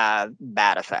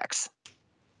bad effects.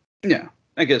 Yeah,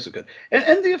 I guess it could.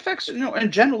 And the effects,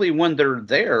 and generally when they're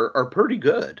there are pretty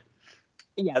good.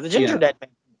 Yeah, the Ginger Dead Man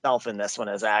himself in this one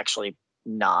is actually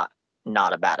not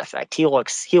a bad effect. He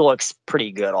looks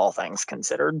pretty good, all things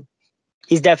considered.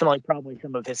 He's definitely probably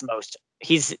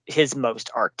his most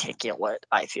articulate,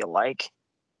 I feel like,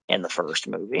 in the first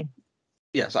movie.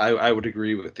 Yes, I would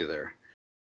agree with you there.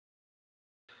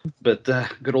 But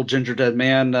good old Ginger Dead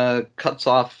Man cuts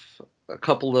off a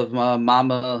couple of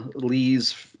Mama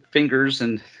Lee's fingers,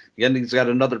 and again he's got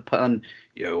another pun.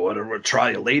 You want to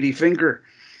try a lady finger?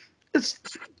 It's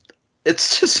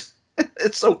just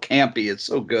it's so campy. It's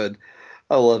so good.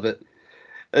 I love it.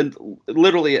 And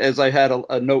literally, as I had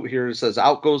a note here, it says,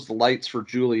 out goes the lights for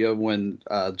Julia when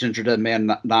Ginger Dead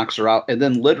Man knocks her out. And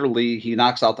then literally he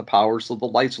knocks out the power, so the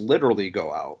lights literally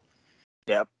go out.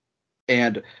 Yep.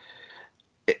 And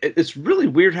it's really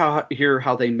weird how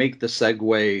they make the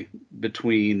segue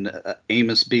between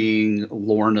Amos being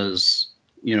Lorna's,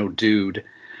 dude.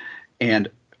 And,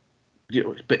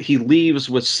 but he leaves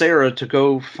with Sarah to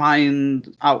go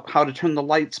find out how to turn the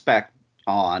lights back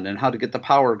on and how to get the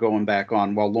power going back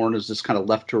on, while Lorna's just kind of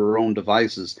left to her own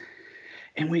devices.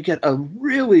 And we get a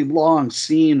really long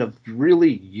scene of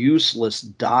really useless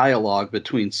dialogue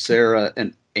between Sarah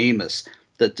and Amos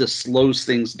that just slows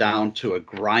things down to a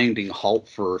grinding halt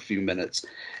for a few minutes.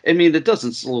 I mean, it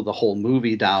doesn't slow the whole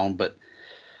movie down, but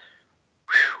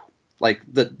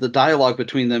the dialogue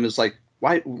between them is like,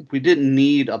 why we didn't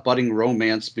need a budding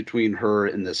romance between her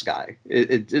and this guy.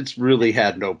 It's really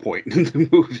had no point in the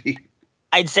movie.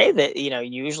 I'd say that,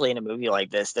 usually in a movie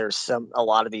like this, a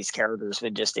lot of these characters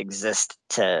would just exist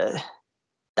to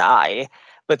die.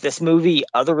 But this movie,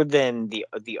 other than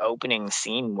the opening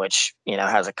scene, which,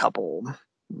 has a couple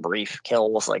brief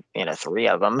kills, 3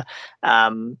 of them,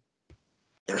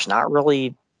 there's not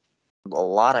really a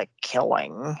lot of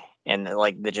killing. And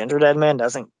the Ginger Dead Man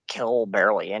doesn't kill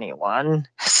barely anyone.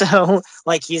 So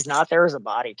he's not there as a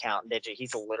body count digit.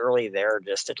 He's literally there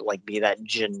just to be that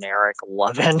generic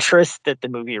love interest that the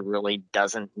movie really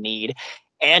doesn't need.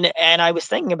 And I was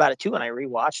thinking about it too when I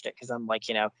rewatched it, because I'm like,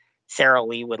 Sarah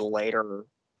Lee would later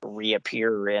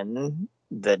reappear in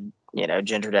the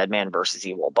Ginger Dead Man versus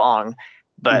Evil Bong,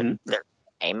 but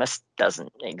Amos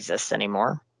doesn't exist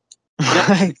anymore.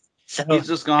 Yep. So he's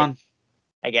just gone.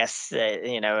 I guess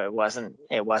it wasn't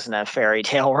a fairy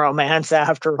tale romance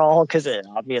after all, because it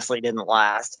obviously didn't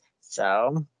last.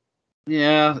 So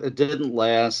yeah, it didn't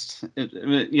last.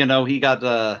 He got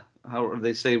how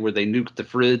they say, where they nuked the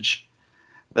fridge.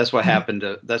 That's what happened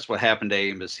to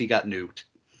Amos. He got nuked.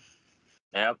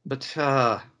 Yep.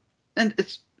 But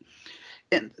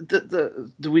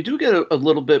we do get a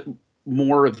little bit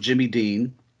more of Jimmy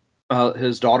Dean.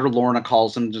 His daughter Lorna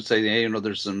calls him to say, hey,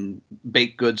 there's some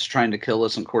baked goods trying to kill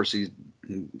us. And of course,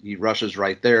 he rushes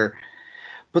right there.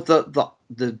 But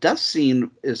the death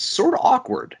scene is sort of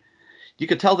awkward. You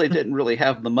could tell they didn't really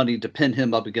have the money to pin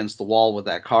him up against the wall with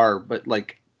that car. But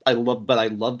I love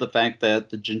the fact that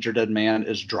the Ginger Dead Man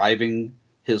is driving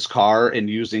his car and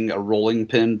using a rolling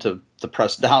pin to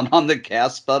press down on the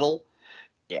gas pedal.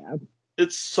 Yeah.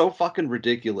 It's so fucking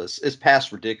ridiculous. It's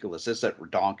past ridiculous. It's that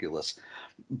redonkulous.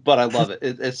 But I love it.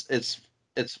 It's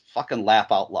fucking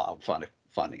laugh out loud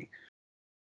funny.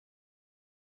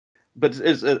 But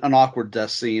it's an awkward death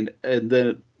scene, and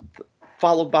then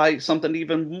followed by something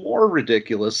even more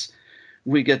ridiculous.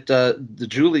 We get the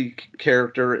Julie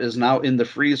character is now in the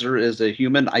freezer as a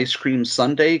human ice cream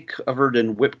sundae covered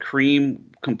in whipped cream,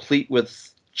 complete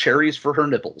with cherries for her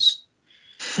nipples.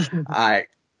 I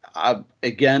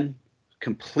again,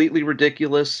 completely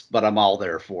ridiculous, but I'm all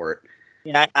there for it.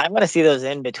 Yeah, I want to see those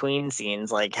in between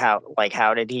scenes, like how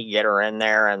did he get her in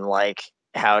there, and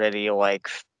how did he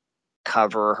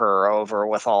cover her over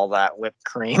with all that whipped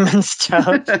cream and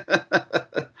stuff.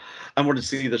 I want to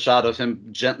see the shot of him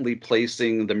gently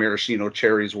placing the maraschino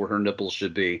cherries where her nipples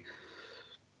should be.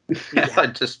 Yeah. I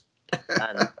just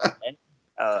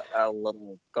a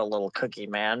little cookie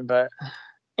man, but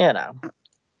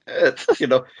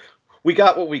we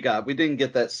got what we got. We didn't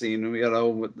get that scene.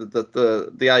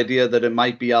 The idea that it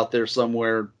might be out there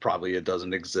somewhere, probably it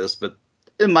doesn't exist, but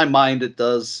in my mind it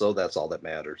does, so that's all that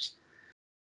matters.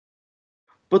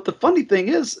 But the funny thing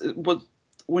is,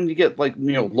 when you get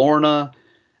Lorna,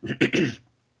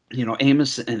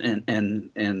 Amos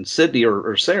and Sydney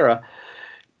or Sarah,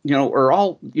 are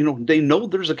all, they know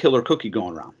there's a killer cookie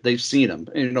going around. They've seen him.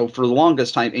 For the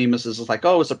longest time, Amos is like,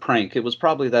 oh, it's a prank. It was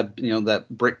probably that, that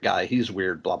brick guy. He's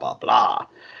weird, blah, blah, blah.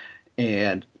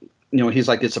 And, he's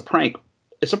like, it's a prank.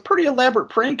 It's a pretty elaborate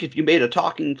prank if you made a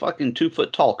talking fucking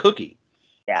 2-foot tall cookie.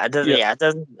 Yeah, it doesn't. Yeah, it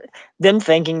doesn't. Them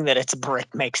thinking that it's a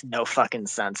brick makes no fucking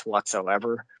sense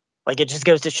whatsoever. It just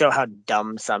goes to show how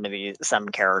dumb some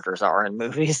characters are in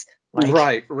movies.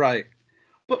 Right.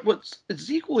 But it's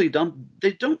equally dumb,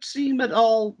 they don't seem at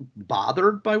all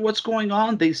bothered by what's going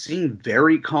on. They seem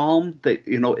very calm.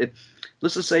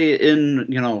 Let's just say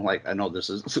I know this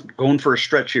is going for a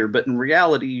stretch here, but in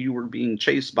reality, you were being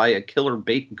chased by a killer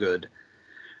baked good.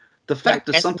 The fact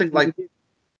that something like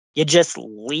you just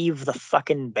leave the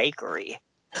fucking bakery.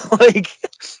 I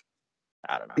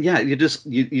don't know. Yeah, you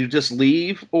just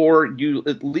leave, or you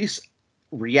at least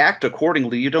react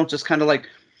accordingly. You don't just kind of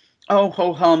oh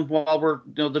ho hum while we're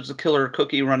there's a killer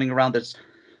cookie running around that's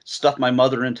stuffed my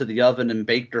mother into the oven and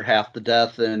baked her half to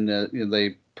death, and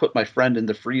they put my friend in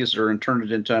the freezer and turned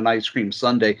it into an ice cream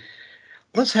sundae.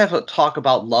 Let's have a talk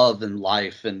about love and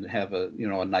life and have a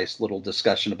a nice little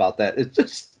discussion about that.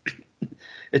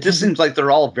 It just seems like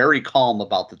they're all very calm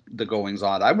about the goings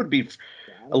on. I would be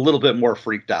a little bit more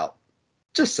freaked out.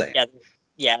 Just saying.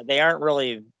 Yeah, they aren't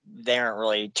really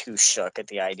too shook at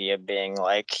the idea of being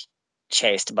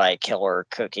chased by a killer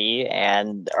cookie,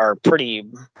 and are pretty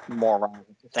moron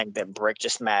to think that Brick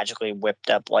just magically whipped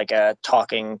up a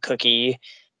talking cookie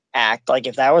act.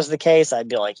 If that was the case, I'd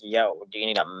be like, yo, do you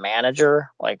need a manager?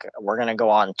 We're gonna go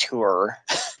on tour.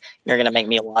 You're gonna make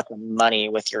me lots of money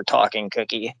with your talking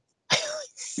cookie.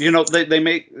 They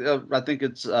make, I think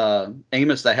it's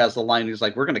Amos that has the line. He's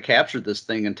like, we're going to capture this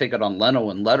thing and take it on Leno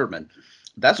and Letterman.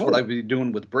 That's what I'd be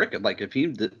doing with Brick.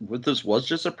 If this was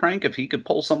just a prank, if he could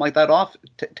pull something like that off,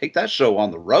 take that show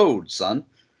on the road, son.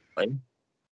 Right.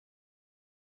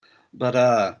 But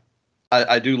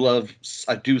I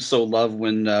do so love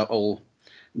when old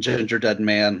Ginger Dead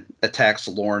Man attacks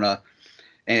Lorna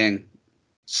and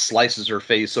slices her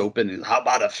face open. And how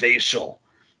about a facial?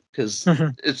 Because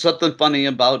it's something funny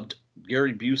about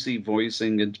Gary Busey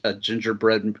voicing a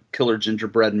killer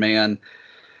gingerbread man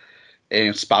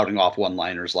and spouting off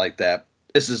one-liners like that.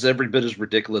 This is every bit as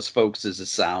ridiculous, folks, as it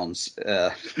sounds,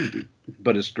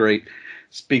 but it's great.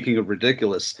 Speaking of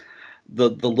ridiculous, the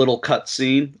little cut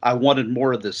scene, I wanted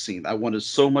more of this scene. I wanted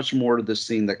so much more of this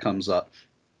scene that comes up.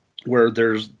 where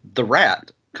there's the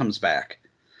rat comes back,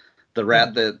 the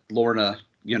rat that Lorna,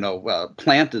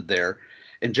 planted there,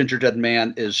 and Ginger Dead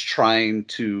Man is trying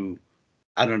to,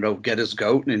 I don't know, get his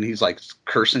goat, and he's like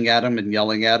cursing at him and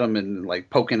yelling at him and like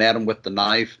poking at him with the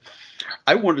knife.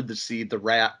 I wanted to see the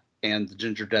rat and the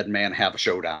Ginger Dead Man have a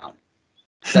showdown.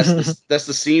 That's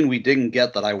the scene we didn't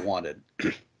get that I wanted.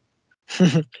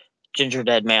 Ginger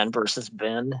Dead Man versus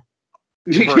Ben.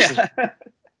 Yeah.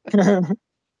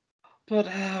 But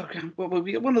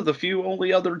one of the few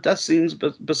only other death scenes,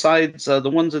 besides the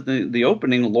ones in the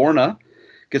opening, Lorna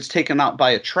gets taken out by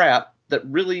a trap that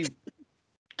really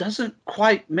doesn't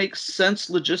quite make sense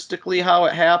logistically how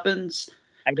it happens.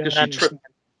 I don't understand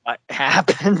what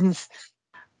happens.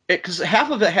 Because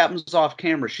half of it happens off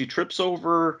camera. She trips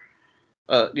over,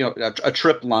 a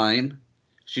trip line.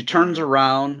 She turns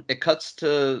around. It cuts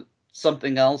to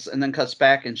something else, and then cuts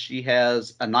back, and she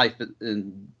has a knife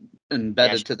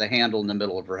embedded to the handle in the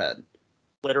middle of her head.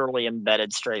 Literally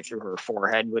embedded straight through her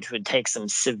forehead, which would take some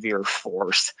severe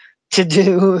force to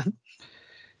do.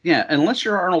 Yeah, unless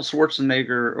you're Arnold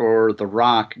Schwarzenegger or The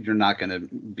Rock, you're not going to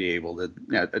be able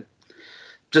to.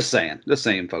 Just saying,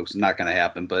 folks, it's not going to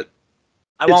happen. But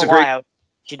I won't lie,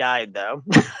 she died though.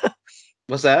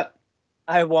 What's that?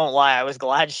 I won't lie, I was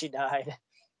glad she died.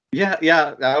 Yeah,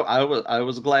 I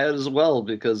was glad as well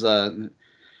because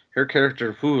her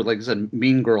character, like I said,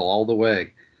 mean girl all the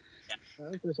way.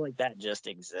 Characters like that just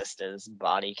exist as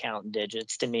body count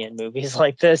digits to me in movies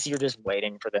like this. You're just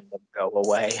waiting for them to go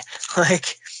away.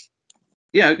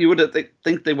 Yeah, you would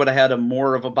think they would have had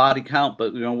more of a body count,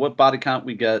 but what body count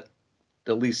we get?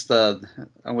 At least I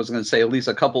was going to say at least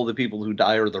a couple of the people who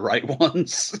die are the right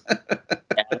ones.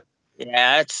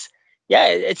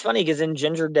 It's funny because in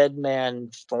Ginger Dead Man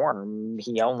form,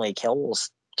 he only kills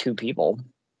 2 people.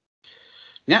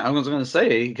 Yeah, I was going to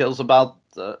say he kills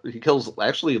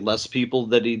actually less people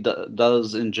that he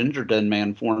does in Ginger Dead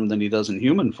Man form than he does in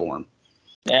human form.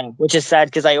 Yeah, which is sad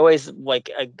because I always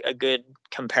like a good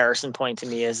comparison point to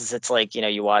me is it's like,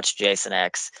 you watch Jason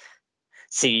X,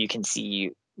 so you can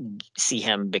see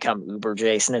him become Uber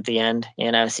Jason at the end,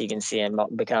 so you can see him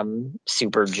become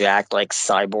super jacked like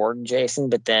cyborg Jason,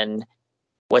 but then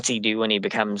what's he do when he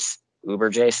becomes Uber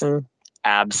Jason?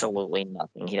 Absolutely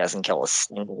nothing. He doesn't kill a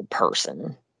single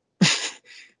person.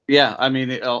 Yeah, I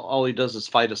mean, all he does is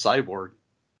fight a cyborg.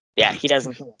 Yeah, he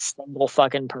doesn't kill a single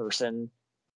fucking person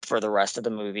for the rest of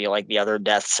the movie. Like, the other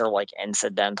deaths are like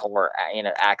incidental or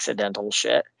accidental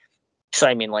shit. So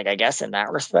I mean, like, I guess in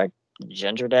that respect,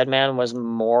 Ginger Dead Man was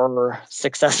more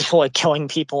successful at killing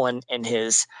people in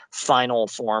his final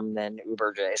form than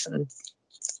Uber Jason.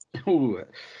 Ooh,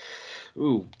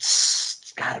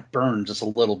 it's got to burn just a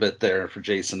little bit there for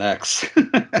Jason X.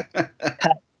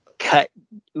 cut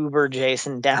Uber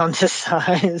Jason down to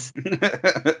size.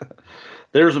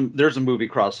 There's a movie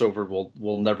crossover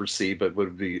we'll never see, but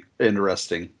would be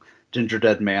interesting. Ginger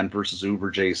Dead Man versus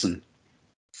Uber Jason.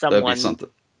 That'd be something.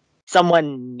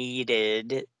 Someone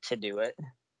needed to do it.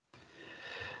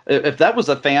 If that was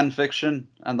a fan fiction,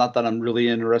 and not that I'm really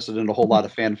interested in a whole lot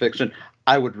of fan fiction,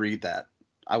 I would read that.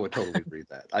 I would totally read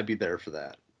that. I'd be there for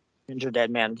that. Ginger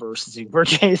Dead Man versus Uber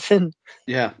Jason.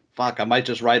 Yeah, fuck. I might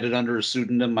just write it under a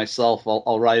pseudonym myself.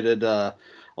 I'll write it.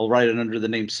 I'll write it under the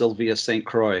name Sylvia St.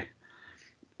 Croix.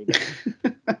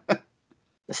 The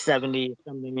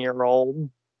 70-something-year-old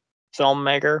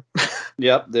filmmaker.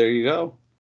 Yep, there you go.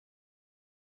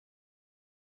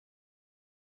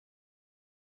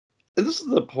 And this is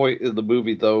the point of the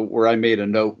movie, though, where I made a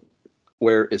note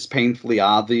where it's painfully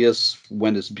obvious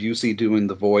when it's Busey doing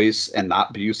the voice and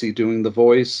not Busey doing the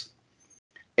voice.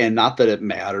 And not that it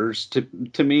matters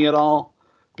to me at all,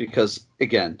 because,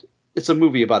 again, it's a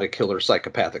movie about a killer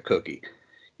psychopathic cookie.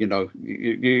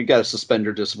 You got to suspend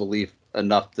your disbelief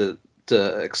enough to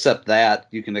accept that.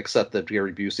 You can accept that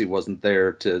Gary Busey wasn't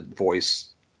there to voice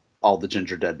all the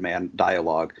Ginger Dead Man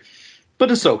dialogue. But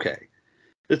it's okay.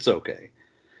 It's okay.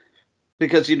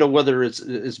 Because, whether it's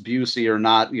Busey or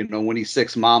not, when he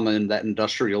sicks Mama in that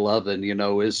industrial oven,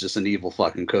 is just an evil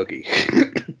fucking cookie.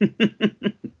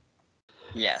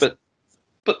 Yes.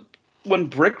 But when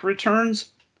Brick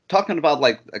returns, talking about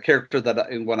like a character that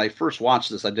when I first watched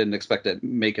this, I didn't expect to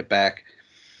make it back.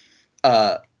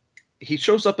 He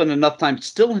shows up in enough time,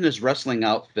 still in his wrestling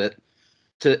outfit,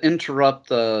 to interrupt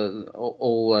the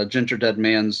old Ginger Dead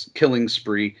Man's killing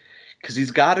spree, because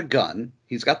he's got a gun.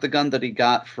 He's got the gun that he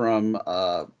got from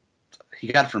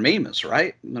Amos,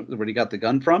 right? Where he got the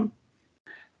gun from.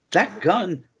 That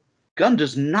gun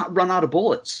does not run out of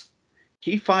bullets.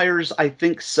 He fires, I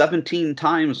think, 17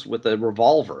 times with a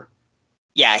revolver.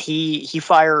 Yeah, he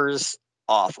fires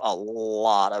off a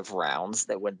lot of rounds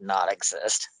that would not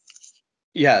exist.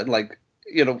 Yeah, like,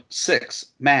 6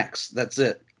 max. That's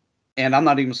it. And I'm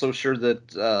not even so sure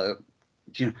that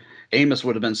Amos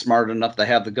would have been smart enough to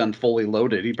have the gun fully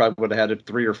loaded. He probably would have had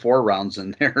 3 or 4 rounds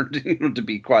in there, to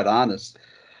be quite honest.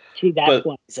 See, that's But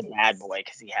why he's a bad boy,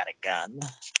 because he had a gun.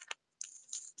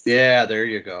 yeah, there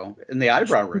you go. And the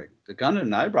eyebrow ring, the gun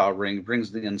and eyebrow ring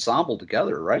brings the ensemble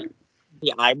together, right?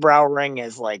 The eyebrow ring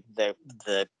is like the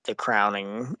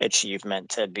crowning achievement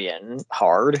to being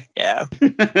hard. Yeah.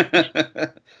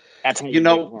 That's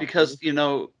how because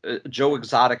Joe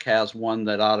Exotic has one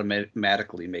that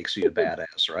automatically makes you a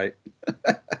badass, right?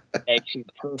 Makes you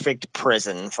perfect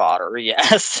prison fodder.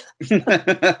 Yes.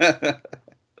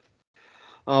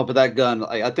 Oh, but that gun,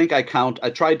 I think I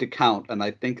tried to count, and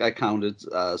I think I counted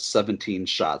 17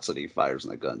 shots that he fires in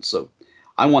that gun. So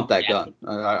I want that gun.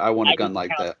 I want a gun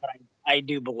like that. I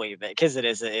do believe it, because it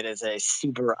is a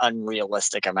super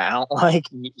unrealistic amount. Like,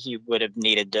 he would have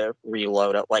needed to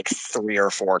reload it like 3 or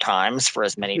 4 times for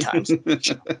as many times.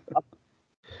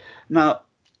 Now,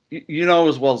 you know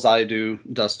as well as I do,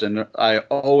 Dustin, I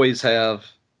always have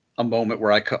a moment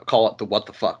where I call it the what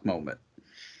the fuck moment.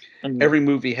 Mm-hmm. Every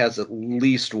movie has at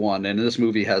least one, and this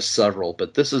movie has several,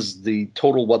 but this is the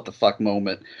total what the fuck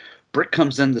moment. Brick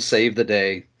comes in to save the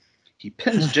day. He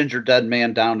pins Ginger Dead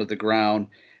Man down to the ground,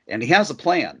 and he has a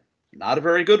plan. Not a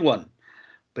very good one,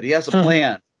 but he has a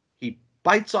plan. He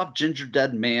bites off Ginger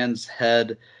Dead Man's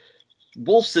head,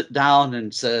 wolfs it down,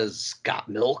 and says, "Got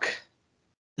milk?"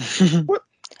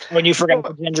 When you forget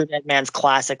the Ginger Dead Man's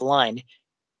classic line,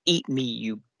 "Eat me,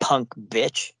 you punk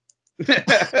bitch."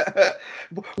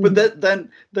 But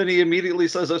then he immediately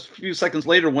says a few seconds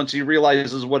later, once he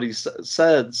realizes what he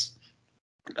says,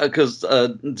 because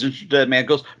Ginger Dead Man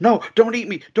goes, "No, don't eat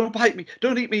me, don't bite me,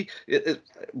 don't eat me."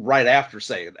 Right after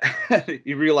saying that,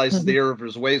 he realizes the error of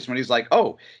his ways when he's like,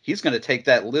 "Oh, he's going to take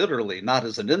that literally, not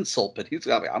as an insult, but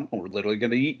I'm literally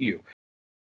going to eat you."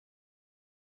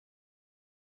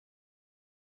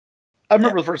 I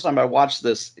remember the first time I watched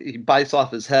this, he bites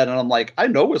off his head, and I'm like, I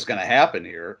know what's going to happen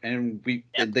here, and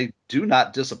they do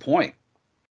not disappoint.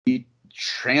 He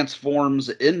transforms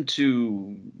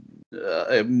into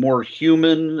a more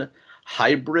human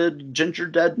hybrid Ginger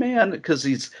Dead Man, because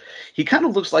he kind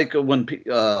of looks like when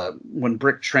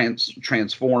Brick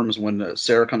transforms, when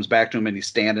Sarah comes back to him and he's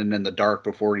standing in the dark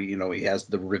before he has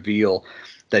the reveal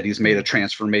that he's made a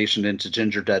transformation into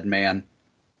Ginger Dead Man,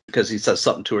 because he says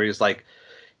something to her. He's like,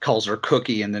 calls her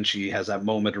Cookie, and then she has that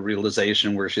moment of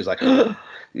realization where she's like,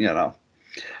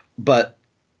 But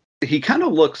he kind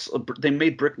of looks. They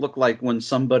made Brick look like when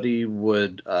somebody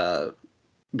would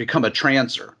become a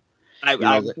trancer. I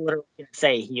was literally going to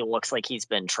say he looks like he's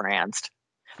been tranced.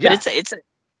 But it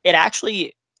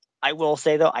actually, I will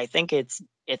say though, I think it's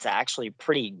actually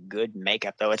pretty good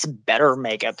makeup though. It's better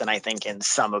makeup than I think in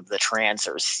some of the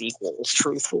Trancer sequels,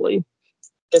 truthfully.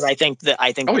 Because I think the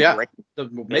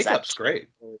makeup's great.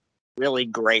 Really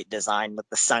great design with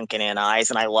the sunken in eyes,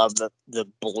 and I love the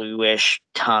bluish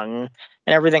tongue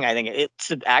and everything. I think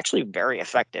it's actually very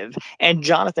effective. And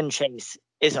Jonathan Chase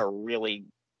is a really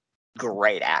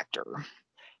great actor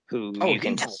who you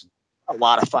can tell a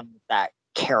lot of fun with that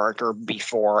character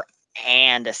before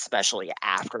and especially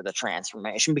after the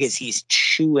transformation, because he's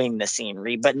chewing the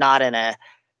scenery, but not in a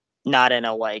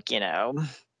like,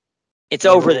 it's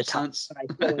over the top.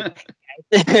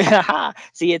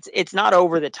 See, it's not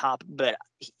over the top, but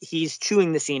he's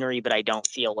chewing the scenery, but I don't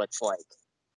feel it's like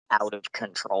out of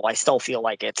control. I still feel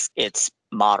like it's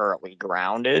moderately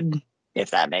grounded,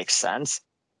 if that makes sense.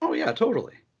 Oh yeah,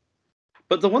 totally.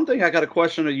 But the one thing I got a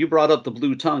question, you brought up the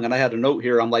blue tongue, and I had a note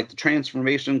here. I'm like, the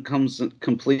transformation comes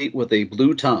complete with a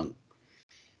blue tongue.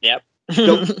 Yep.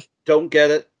 don't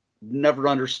get it. Never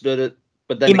understood it.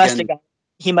 But then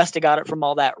he must have got it from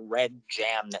all that red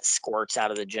jam that squirts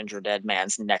out of the Ginger Dead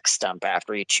Man's neck stump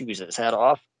after he chews his head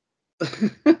off.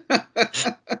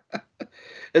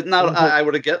 It's not. I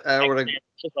would have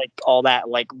just like all that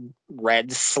like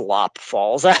red slop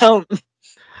falls out.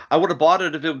 I would have bought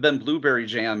it if it had been blueberry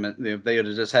jam. If they had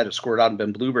just had it squirt out and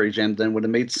been blueberry jam, then it would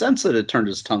have made sense that it turned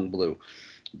his tongue blue.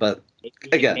 But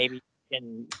again, maybe you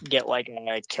can get like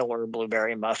a Killer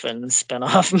Blueberry Muffin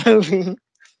spinoff movie.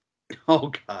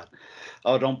 Oh God.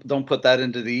 Oh, don't put that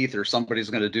into the ether. Somebody's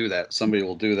going to do that. Somebody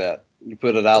will do that. You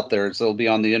put it out there, so it'll be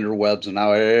on the interwebs, and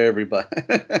now everybody.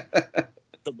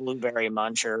 The Blueberry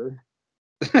Muncher.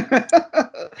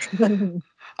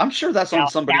 I'm sure that's on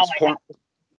somebody's porn.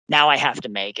 Now I have to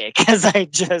make it because I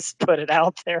just put it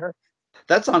out there.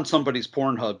 That's on somebody's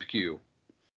Pornhub queue.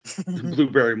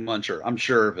 Blueberry Muncher. I'm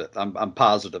sure of it. I'm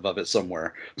positive of it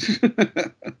somewhere.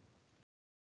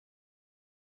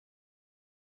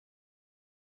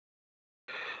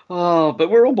 Oh, but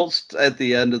we're almost at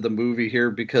the end of the movie here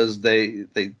because they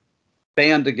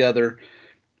band together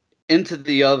into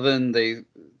the oven.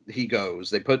 He goes.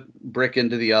 They put Brick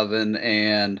into the oven,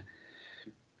 and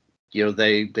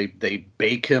they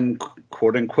bake him,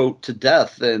 quote unquote, to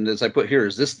death. And as I put here,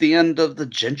 is this the end of the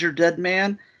Ginger Dead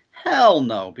Man? Hell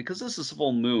no, because this is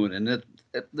full moon, and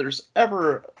if there's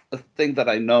ever a thing that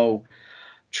I know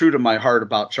true to my heart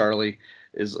about Charlie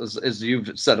is, as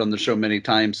you've said on the show many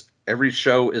times, every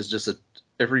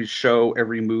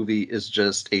movie is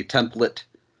just a template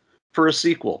for a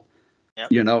sequel. Yep.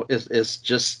 It's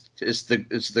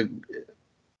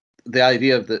the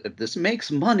idea of if this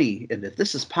makes money and if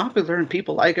this is popular and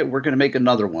people like it, we're going to make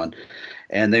another one.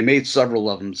 And they made several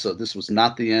of them. So this was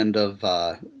not the end of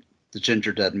the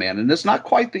Ginger Dead Man. And it's not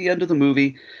quite the end of the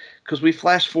movie because we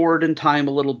flash forward in time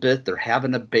a little bit. They're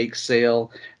having a bake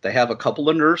sale. They have a couple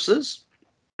of nurses.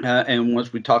 And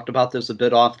once we talked about this a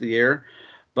bit off the air,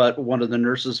 but one of the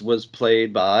nurses was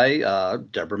played by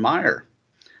Deborah Meyer,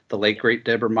 the late great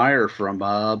Deborah Meyer from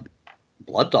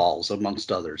Blood Dolls,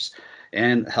 amongst others,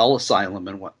 and Hell Asylum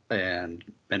and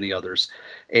many others.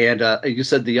 And you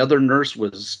said the other nurse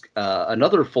was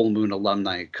another Full Moon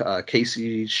alumni,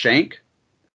 Casey Shank.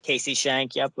 Casey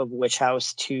Shank, yep, of Witch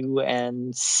House 2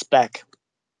 and Spec.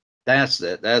 That's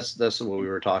it. That's what we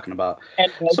were talking about.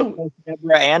 And so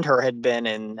Deborah and her had been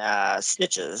in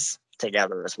Stitches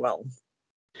together as well.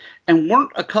 And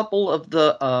weren't a couple of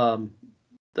the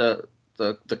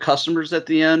customers at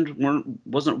the end,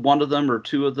 wasn't one of them or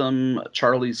two of them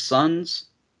Charlie's sons?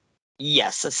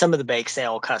 Yes, some of the bake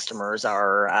sale customers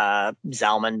are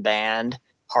Zalman Band,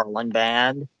 Harlan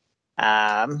Band.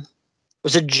 It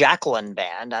was a Jacqueline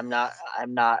Band. I'm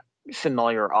not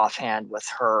familiar offhand with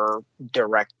her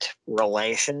direct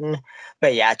relation,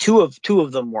 but yeah, two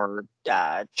of them were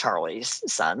Charlie's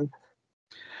son.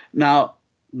 Now,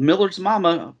 Millard's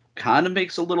mama kind of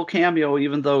makes a little cameo,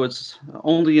 even though it's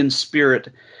only in spirit,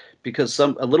 because a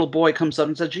little boy comes up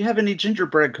and says, "Do you have any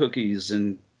gingerbread cookies?"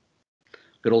 And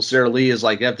good old Sarah Lee is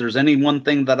like, "If there's any one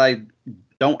thing that I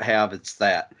don't have, it's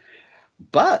that."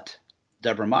 But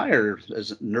Deborah Meyer,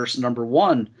 as nurse number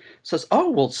one, says,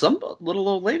 "Oh, well, some little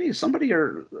old lady, somebody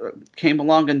came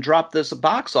along and dropped this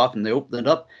box off," and they open it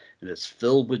up, and it's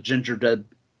filled with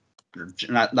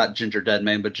not Ginger Dead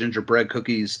Man, but gingerbread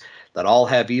cookies that all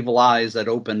have evil eyes that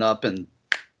open up, and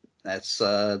that's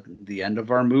the end of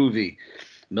our movie.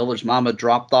 Miller's mama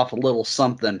dropped off a little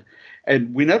something,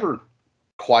 and we never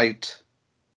quite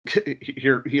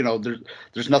hear,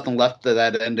 there's nothing left to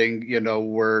that ending,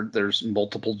 where there's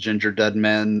multiple Ginger Dead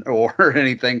Men or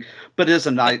anything, but it is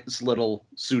a nice little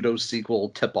pseudo sequel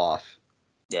tip off.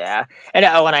 Yeah. And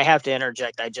I have to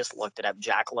interject, I just looked it up.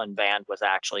 Jacqueline Band was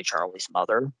actually Charlie's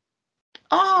mother.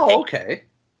 Oh, okay.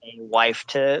 A wife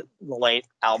to the late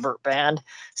Albert Band.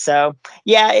 So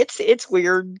yeah, it's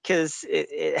weird because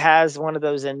it has one of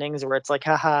those endings where it's like,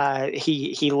 haha,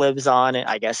 he lives on,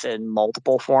 I guess, in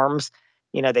multiple forms.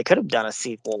 They could have done a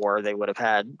sequel where they would have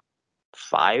had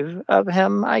 5 of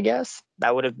him, I guess.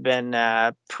 That would have been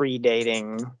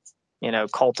predating,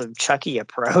 Cult of Chucky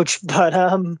approach. But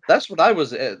that's what I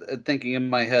was thinking in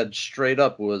my head straight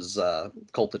up was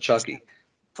Cult of Chucky.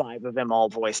 5 of them all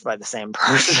voiced by the same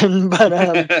person, but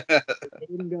they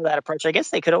didn't go that approach. I guess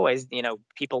they could always,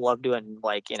 people love doing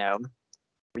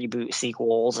reboot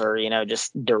sequels or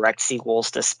just direct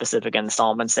sequels to specific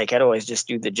installments. They could always just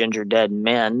do the Ginger Dead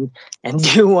Men and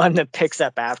do one that picks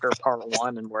up after part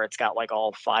 1 and where it's got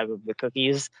all 5 of the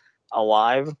cookies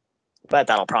alive. But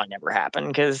that'll probably never happen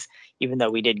because even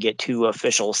though we did get 2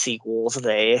 official sequels,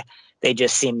 they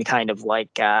just seem kind of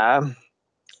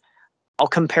I'll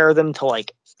compare them to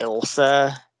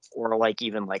Ilsa or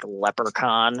even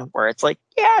Leprechaun, where it's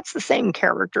it's the same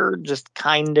character, just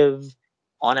kind of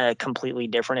on a completely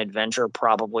different adventure,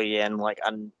 probably in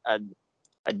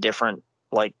a different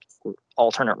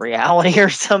alternate reality or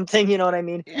something. You know what I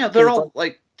mean? Yeah, they're all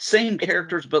same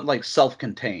characters, but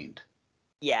self-contained.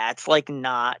 Yeah, it's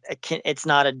it's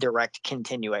not a direct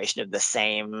continuation of the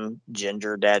same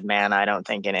Ginger Dead Man. I don't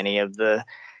think in any of the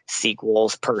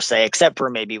sequels per se, except for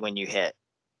maybe when you hit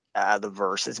the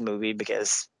Versus movie,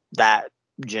 because that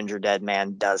Ginger Dead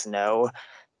Man does know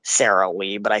Sarah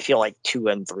Lee, but I feel 2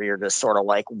 and 3 are just sort of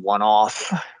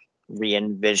one-off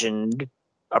re-envisioned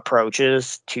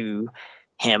approaches to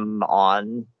him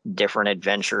on different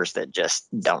adventures that just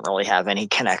don't really have any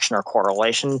connection or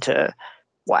correlation to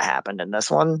what happened in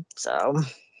this one. So,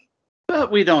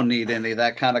 but we don't need any of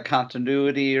that kind of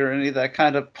continuity or any of that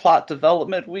kind of plot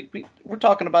development. We're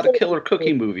talking about a killer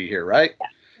cookie movie here, right?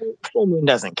 Full Moon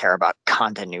doesn't care about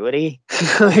continuity.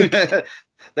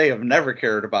 They have never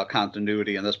cared about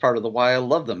continuity, and that's part of the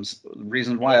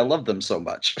reason why I love them so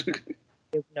much.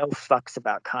 Give no fucks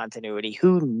about continuity.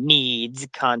 Who needs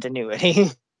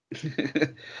continuity?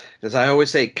 As I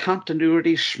always say,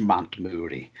 continuity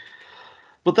schmontinuity.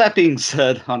 But that being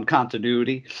said, on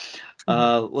continuity,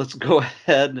 let's go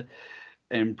ahead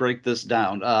and break this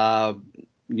down.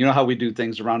 You know how we do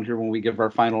things around here when we give our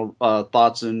final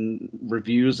thoughts and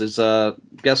reviews is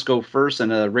guests go first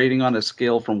and a rating on a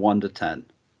scale from 1 to 10.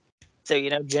 So,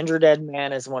 Ginger Dead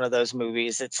Man is one of those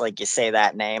movies. It's like you say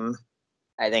that name,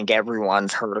 I think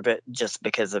everyone's heard of it just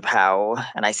because of how,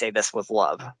 and I say this with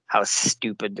love, how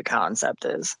stupid the concept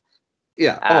is.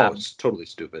 Yeah. It's totally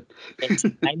stupid. It's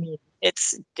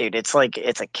like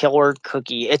it's a killer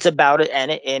cookie. It's about it,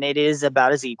 and it is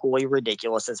about as equally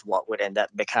ridiculous as what would end up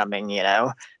becoming,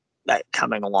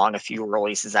 coming along a few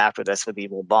releases after this with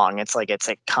Evil Bong. It's like it's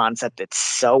a concept that's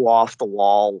so off the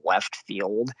wall, left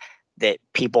field that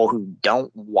people who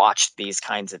don't watch these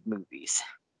kinds of movies,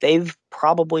 they've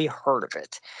probably heard of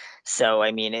it. So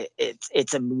I mean,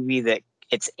 it's a movie that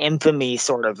its infamy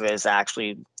sort of is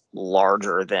actually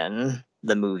larger than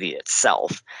the movie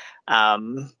itself.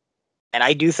 And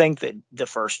I do think that the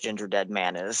first Ginger Dead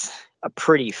Man is a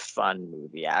pretty fun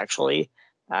movie, actually.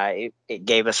 It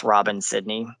gave us Robin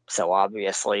Sidney, so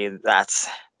obviously that's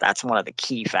one of the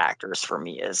key factors for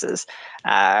me is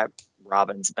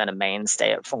Robin's been a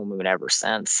mainstay at Full Moon ever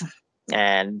since.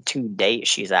 And to date,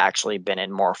 she's actually been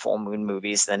in more Full Moon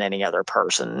movies than any other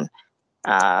person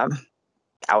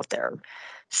out there.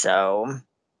 So,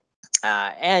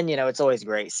 and it's always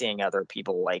great seeing other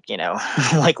people like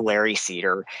like Larry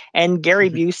Cedar and Gary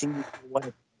Busey.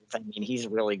 I mean, he's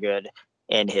really good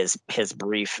in his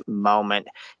brief moment.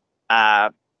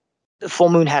 Full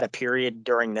Moon had a period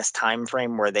during this time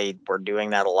frame where they were doing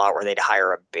that a lot, where they'd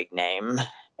hire a big name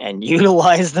and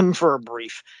utilize them for a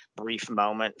brief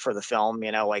moment for the film,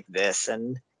 like this.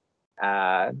 And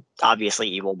obviously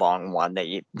Evil Bong 1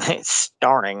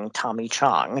 starring Tommy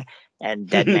Chong, and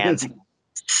Dead Man's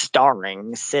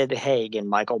starring Sid Haig and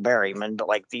Michael Berryman, but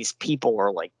like these people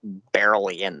are like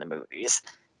barely in the movies.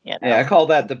 Yeah, I call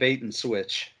that the bait and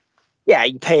switch. Yeah,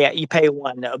 you pay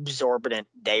one absorbent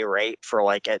day rate for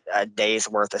like a day's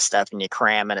worth of stuff, and you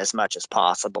cram in as much as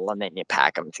possible, and then you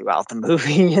pack them throughout the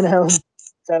movie.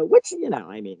 So which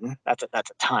I mean that's a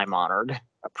time honored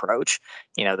approach.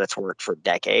 That's worked for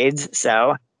decades.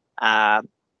 So,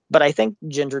 but I think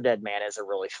Ginger Dead Man is a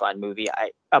really fun movie.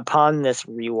 Upon this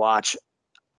rewatch,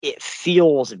 it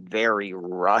feels very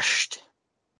rushed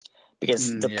because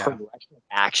the progression of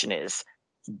action is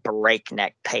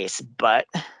breakneck pace, but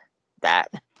that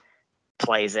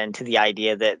plays into the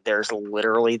idea that there's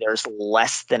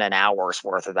less than an hour's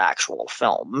worth of actual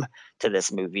film to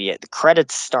this movie. The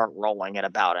credits start rolling at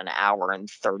about an hour and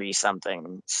 30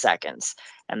 something seconds,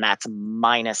 and that's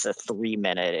minus a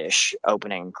 3-minute-ish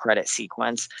opening credit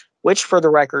sequence, which for the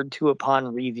record, too,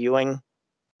 upon reviewing,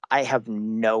 I have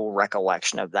no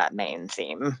recollection of that main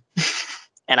theme.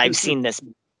 And I've seen this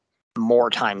more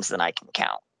times than I can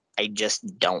count. I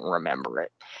just don't remember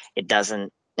it. It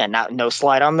doesn't, and no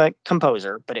slide on the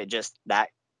composer, but that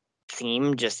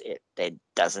theme it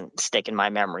doesn't stick in my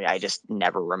memory. I just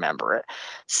never remember it.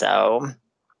 So,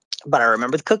 but I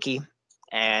remember the cookie,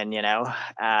 and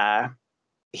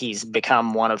he's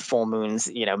become one of Full Moon's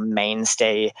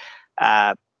mainstay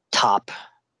top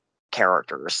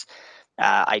characters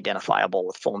identifiable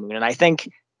with Full Moon. And I think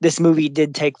this movie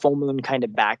did take Full Moon kind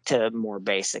of back to more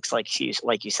basics, like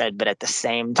you said, but at the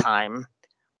same time,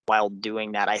 while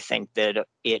doing that, I think that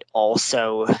it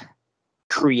also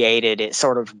it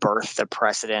sort of birthed a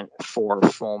precedent for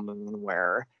Full Moon,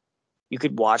 where you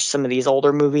could watch some of these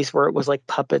older movies where it was like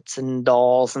puppets and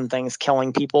dolls and things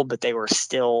killing people, but they were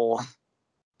still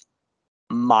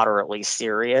moderately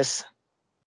serious.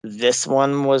 This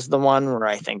one was the one where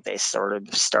I think they sort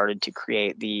of started to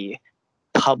create the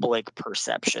public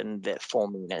perception that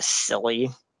Full Moon is silly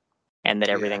and that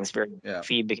everything's very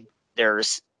goofy,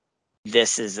 because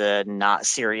this is a not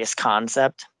serious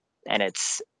concept, and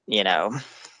it's he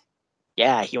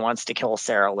wants to kill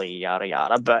Sarah Lee, yada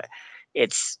yada, but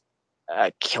it's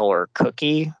a killer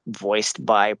cookie voiced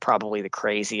by probably the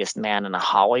craziest man in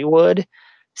Hollywood.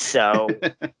 So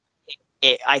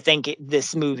I think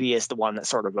this movie is the one that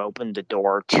sort of opened the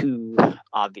door to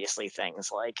obviously things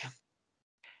like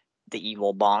the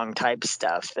Evil Bong type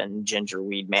stuff and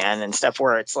Gingerweed Man and stuff,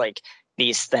 where it's like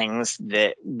these things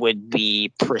that would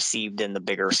be perceived in the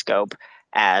bigger scope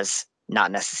as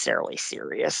not necessarily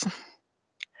serious.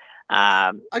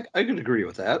 I could agree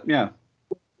with that. Yeah.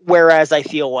 Whereas I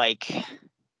feel like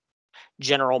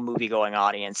general movie-going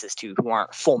audiences too, who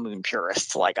aren't full moon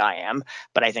purists like I am,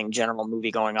 but I think general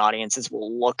movie-going audiences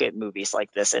will look at movies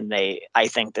like this, and I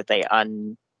think that they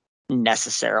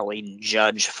unnecessarily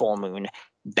judge full moon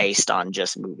based on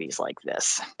just movies like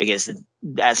this, because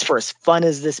as fun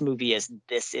as this movie is,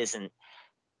 this isn't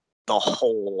the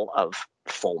whole of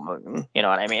full moon. You know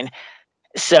what I mean?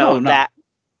 So that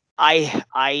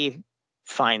I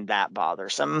find that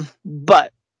bothersome,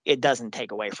 but it doesn't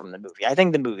take away from the movie. I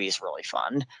think the movie is really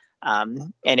fun.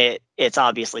 And it's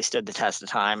obviously stood the test of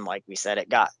time. Like we said, it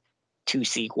got 2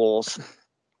 sequels,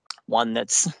 one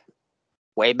that's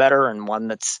way better and one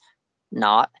that's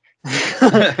not.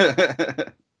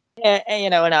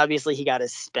 And obviously he got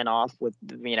his spinoff with,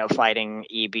 fighting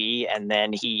EB, and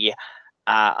then he,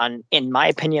 in my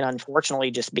opinion,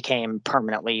 unfortunately, just became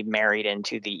permanently married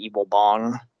into the Evil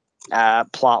Bong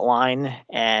plot line,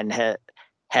 and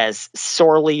has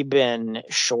sorely been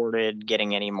shorted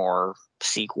getting any more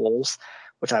sequels,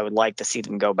 which I would like to see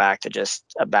them go back to just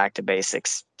a back to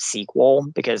basics sequel,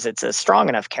 because it's a strong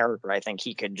enough character. I think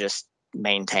he could just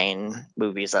maintain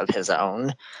movies of his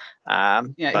own.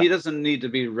 He doesn't need to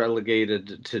be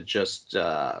relegated to just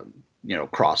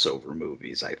crossover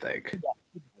movies, I think.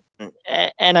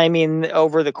 And I mean,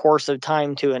 over the course of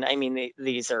time too, and I mean,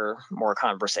 these are more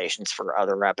conversations for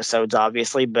other episodes,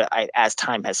 obviously, but as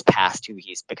time has passed too,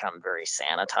 he's become very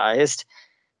sanitized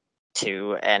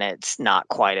too, and it's not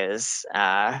quite as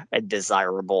a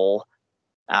desirable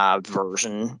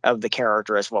version of the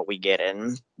character as what we get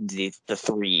in the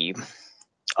 3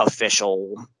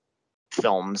 official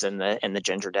films in the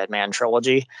Ginger Dead Man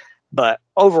trilogy. But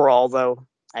overall, though,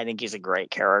 I think he's a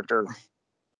great character.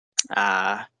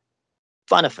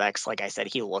 Fun effects, like I said,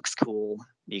 he looks cool.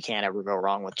 You can't ever go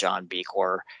wrong with John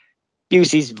Buechler.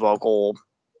 Busey's vocal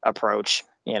approach,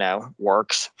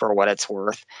 works for what it's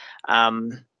worth.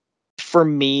 For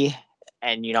me,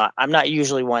 and I'm not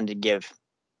usually one to give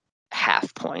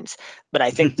half points, but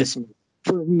I think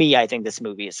for me, I think this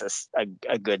movie is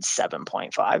a good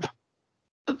 7.5.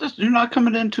 You're not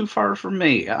coming in too far from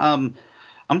me. I'm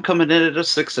coming in at a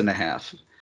 6.5.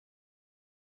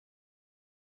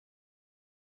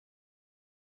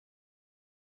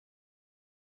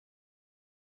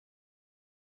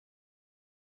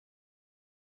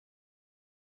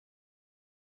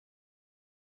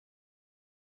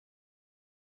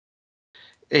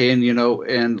 And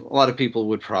and a lot of people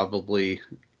would probably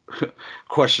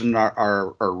question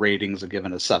our ratings of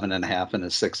giving a 7.5 and a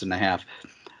 6.5.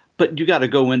 But you got to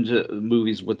go into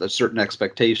movies with a certain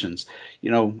expectations.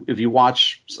 If you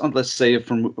watch, let's say,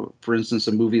 for instance,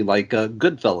 a movie like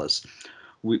Goodfellas,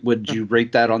 would you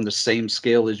rate that on the same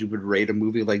scale as you would rate a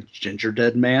movie like Ginger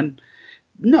Dead Man?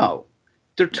 No,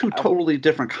 they're 2 totally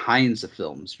different kinds of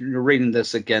films. You're rating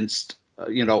this against,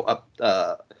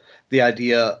 the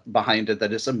idea behind it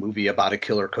that it's a movie about a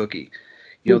killer cookie.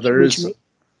 There is.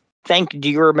 Do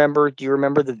you remember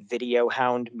the Video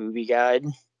Hound movie guide?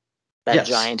 That yes.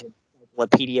 Giant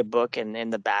Wikipedia book, and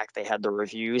in the back they had the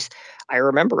reviews. I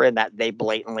remember in that they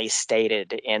blatantly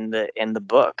stated in the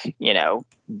book,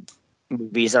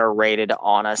 movies are rated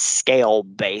on a scale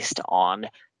based on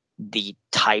the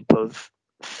type of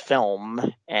film,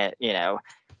 and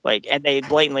and they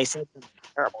blatantly said it's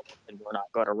terrible, and we're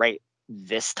not going to rate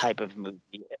this type of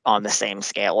movie on the same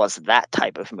scale as that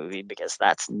type of movie, because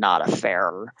that's not a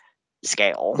fair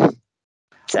scale.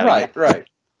 So, right.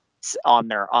 On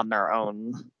their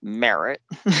own merit.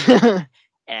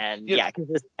 And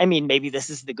because maybe this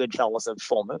is the Goodfellas of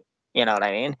full moon. You know what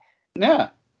I mean? Yeah.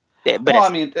 But I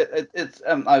mean, it's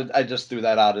I just threw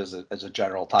that out as a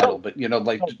general title, but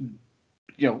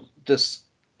this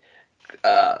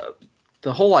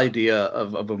the whole idea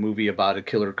of a movie about a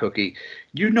killer cookie,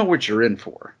 what you're in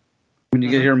for. When you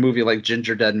hear a movie like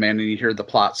Ginger Dead Man and you hear the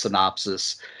plot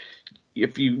synopsis,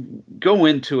 if you go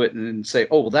into it and say,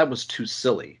 "Oh, well, that was too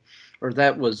silly," or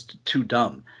 "That was too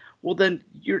dumb," well, then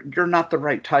you're not the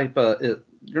right type of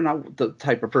you're not the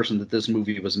type of person that this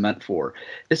movie was meant for.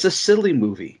 It's a silly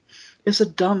movie. It's a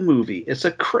dumb movie. It's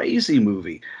a crazy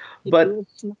movie. But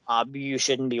you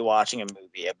shouldn't be watching a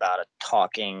movie about a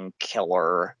talking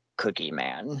killer cookie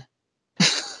man.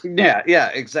 Yeah,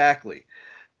 exactly.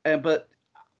 But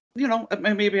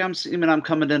maybe I'm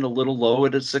coming in a little low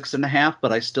at a 6.5,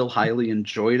 but I still highly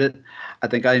enjoyed it. I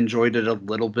think I enjoyed it a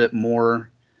little bit more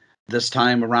this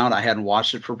time around. I hadn't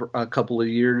watched it for a couple of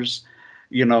years.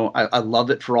 I love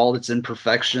it for all its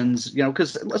imperfections.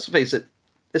 Because let's face it,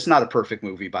 it's not a perfect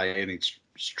movie by any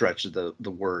stretch of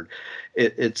the word.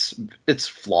 It's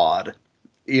flawed.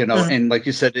 And like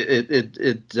you said,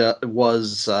 it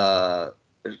was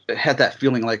it had that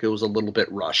feeling like it was a little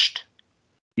bit rushed.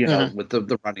 you know, with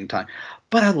the running time.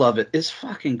 But I love it. It's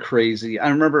fucking crazy. I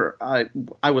remember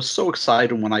I was so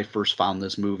excited when I first found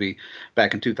this movie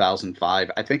back in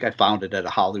 2005. I think I found it at a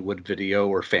Hollywood Video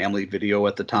or Family Video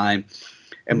at the time.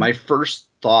 And my first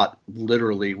thought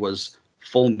literally was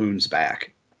Full Moon's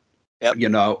back. Yep. You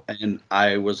know, and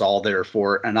I was all there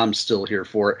for it, and I'm still here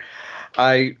for it.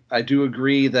 I do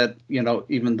agree that, you know,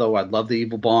 even though I love the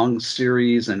Evil Bong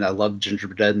series and I love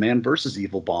Gingerbread Man versus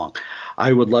Evil Bong,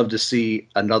 I would love to see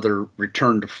another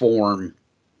return to form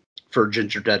for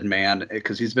Gingerbread Man,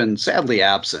 because he's been sadly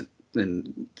absent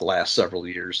in the last several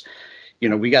years. You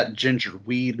know, we got Ginger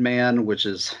Weed Man, which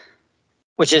is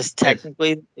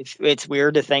technically, it's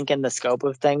weird to think in the scope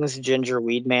of things, Ginger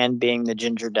Weed Man being the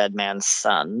Ginger Dead Man's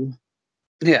son.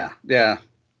 Yeah.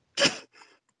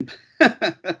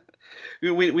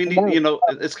 We need, you know,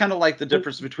 it's kind of like the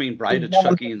difference between Bride of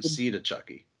Chucky and Seed of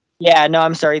Chucky. Yeah, no,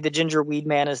 I'm sorry. The Ginger Weed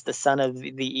Man is the son of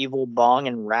the evil Bong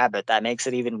and Rabbit. That makes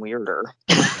it even weirder.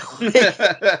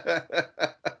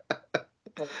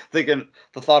 Thinking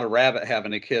the thought of Rabbit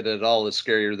having a kid at all is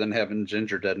scarier than having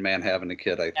Ginger Dead Man having a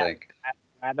kid, I think.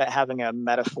 Rabbit having a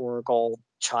metaphorical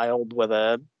child with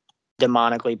a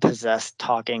demonically possessed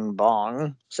talking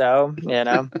bong. So, you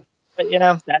know. But you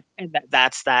know,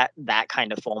 that's that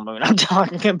kind of full moon I'm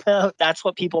talking about. That's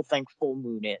what people think full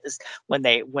moon is when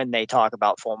they talk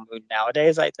about full moon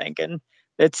nowadays, I think. And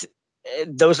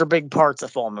those are big parts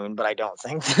of full moon, but I don't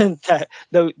think that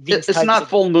it's not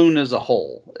full moon as a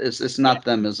whole. It's not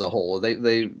them as a whole.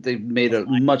 They made a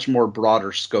much more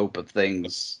broader scope of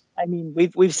things. I mean,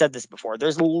 we've said this before.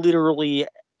 There's literally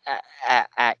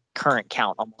at current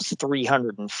count almost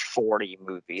 340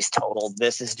 movies total.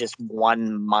 This is just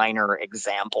one minor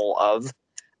example of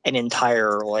an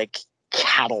entire like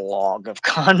catalog of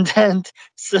content.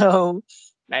 So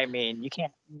I mean, you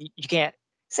can't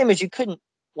same as you couldn't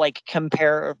like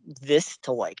compare this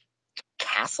to like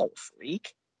Castle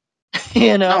Freak.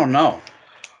 You know? No.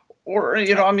 Or,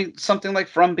 you know, I mean, something like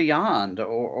From Beyond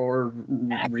or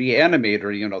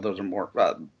Reanimator, you know, those are more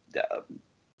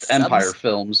Empire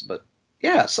films, but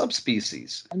yeah,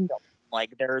 Subspecies.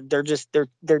 Like they're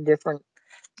different.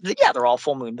 Yeah, they're all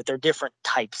full moon, but they're different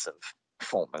types of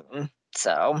full moon.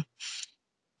 So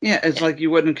yeah, it's like you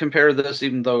wouldn't compare this,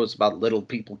 even though it's about little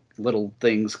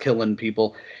things killing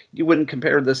people. You wouldn't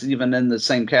compare this even in the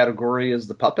same category as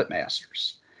the Puppet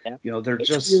Masters. Yeah. You know, they're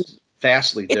just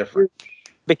vastly different.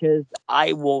 Because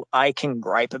I can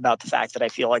gripe about the fact that I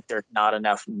feel like there's not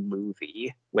enough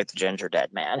movie with Ginger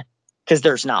Dead Man. Because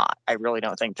there's not. I really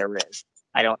don't think there is.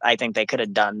 I think they could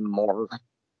have done more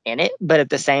in it, but at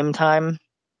the same time,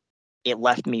 it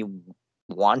left me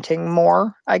wanting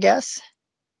more, I guess.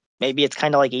 Maybe it's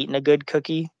kind of like eating a good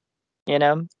cookie, you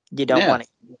know? You don't want to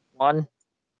eat one.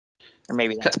 Or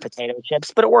maybe that's potato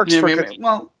chips, but it works for cookies.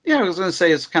 Well, yeah, I was going to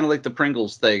say it's kind of like the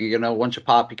Pringles thing, you know, once you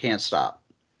pop, you can't stop.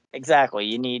 Exactly.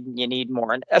 You need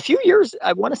more. And a few years,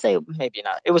 I want to say, maybe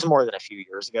not. It was more than a few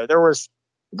years ago. There was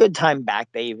a good time back.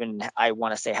 They even, I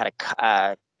want to say, had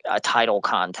a title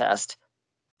contest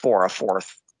for a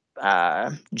fourth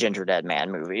Ginger Dead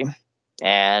Man movie.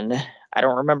 And I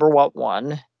don't remember what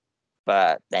won,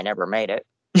 but they never made it.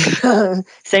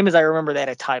 Same as I remember they had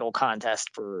a title contest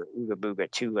for Ooga Booga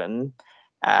 2, and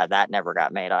that never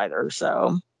got made either.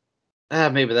 So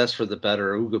maybe that's for the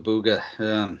better. Ooga Booga.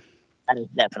 That is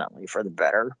definitely for the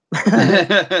better.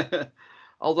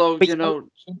 Although, but you know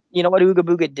what Ooga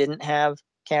Booga didn't have,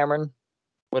 Cameron?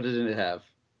 What did it have?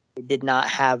 It did not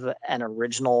have an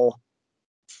original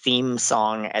theme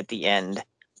song at the end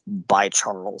by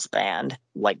Charles Band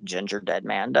like Ginger Dead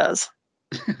Man does.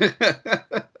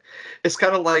 It's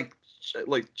kind of like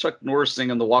Chuck Norris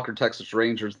singing the Walker Texas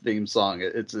Rangers theme song.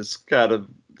 It's kind of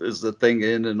is the thing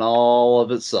in and all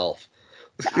of itself.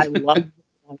 I love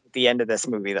at the end of this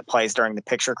movie that plays during the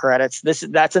picture credits.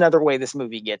 That's another way this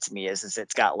movie gets me is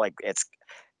it's got like its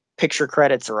picture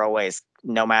credits are always,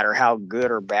 no matter how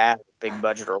good or bad, big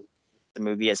budget or the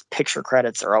movie is, picture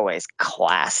credits are always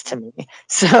class to me.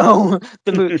 So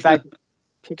the movie, in fact,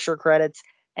 picture credits,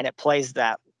 and it plays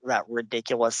that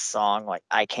ridiculous song like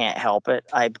I Can't Help It,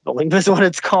 I believe is what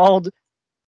it's called,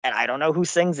 and I don't know who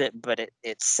sings it, but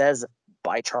it says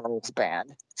by Charles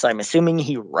Band, so I'm assuming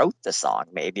he wrote the song.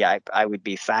 Maybe I would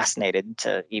be fascinated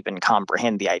to even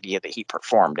comprehend the idea that he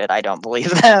performed it. I don't believe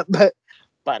that, but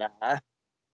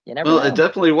you never know. It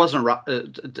definitely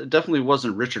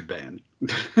wasn't Richard Band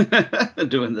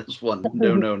doing this one.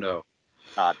 No.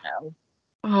 God no.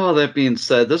 Oh, that being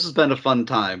said, this has been a fun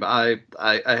time. I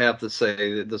have to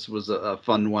say that this was a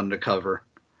fun one to cover.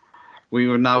 We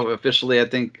have now officially, I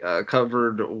think,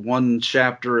 covered one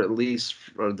chapter at least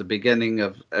for the beginning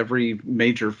of every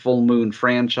major Full Moon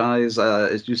franchise,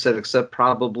 as you said, except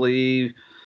probably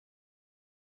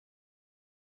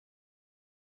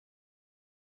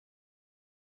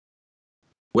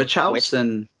Witch House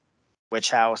and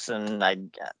I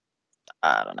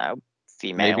don't know,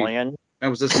 Femalian. I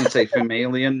was just going to say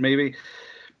Femalian, maybe.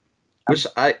 Which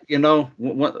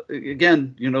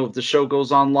again, if the show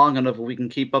goes on long enough, we can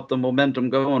keep up the momentum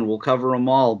going. We'll cover them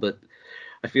all, but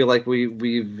I feel like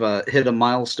we've hit a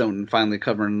milestone in finally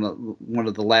covering one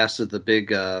of the last of the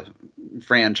big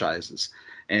franchises.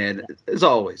 And it's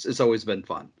always been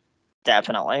fun.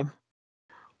 Definitely.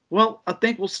 Well, I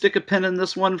think we'll stick a pin in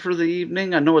this one for the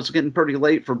evening. I know it's getting pretty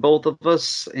late for both of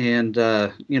us, and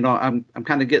I'm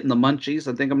kind of getting the munchies.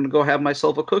 I think I'm going to go have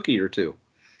myself a cookie or two.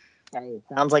 Hey,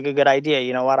 sounds like a good idea.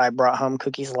 You know what? I brought home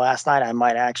cookies last night. I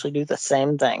might actually do the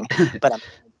same thing, but I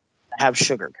have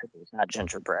sugar cookies, not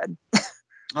gingerbread.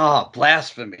 Oh,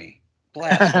 blasphemy!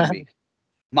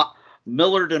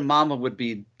 Millard and Mama would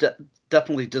be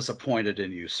definitely disappointed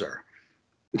in you, sir.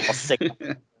 I'll stick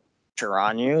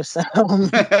on you. So.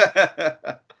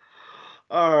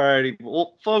 Alrighty,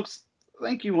 well, folks.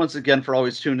 Thank you once again for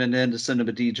always tuning in to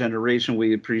Cinema Degeneration.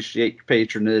 We appreciate your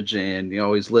patronage and you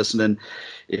always listening.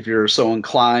 If you're so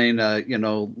inclined,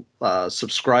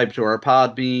 subscribe to our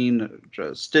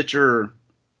Podbean, Stitcher,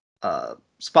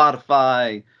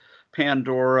 Spotify,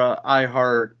 Pandora,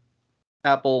 iHeart,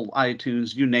 Apple,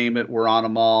 iTunes, you name it, we're on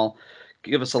them all.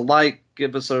 Give us a like,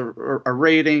 give us a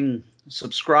rating,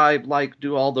 subscribe,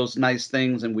 do all those nice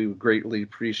things, and we would greatly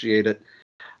appreciate it.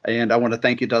 And I want to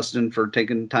thank you, Dustin, for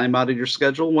taking time out of your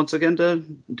schedule once again to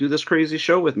do this crazy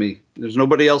show with me. There's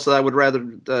nobody else that I would rather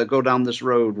go down this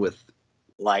road with.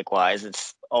 Likewise,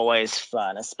 it's always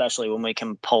fun, especially when we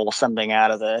can pull something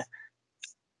out of the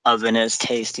oven as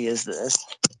tasty as this.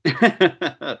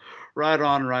 Right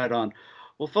on.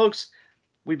 Well, folks,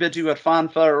 we bid you a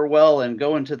fond farewell and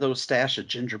go into those stash of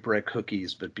gingerbread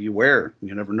cookies, but beware,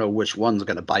 you never know which one's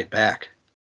going to bite back.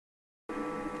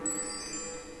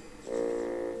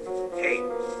 Hey,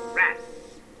 rat!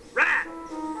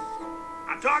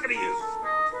 I'm talking to you.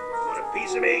 Want a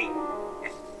piece of me?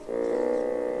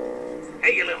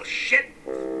 Hey, you little shit!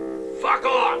 Fuck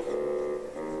off!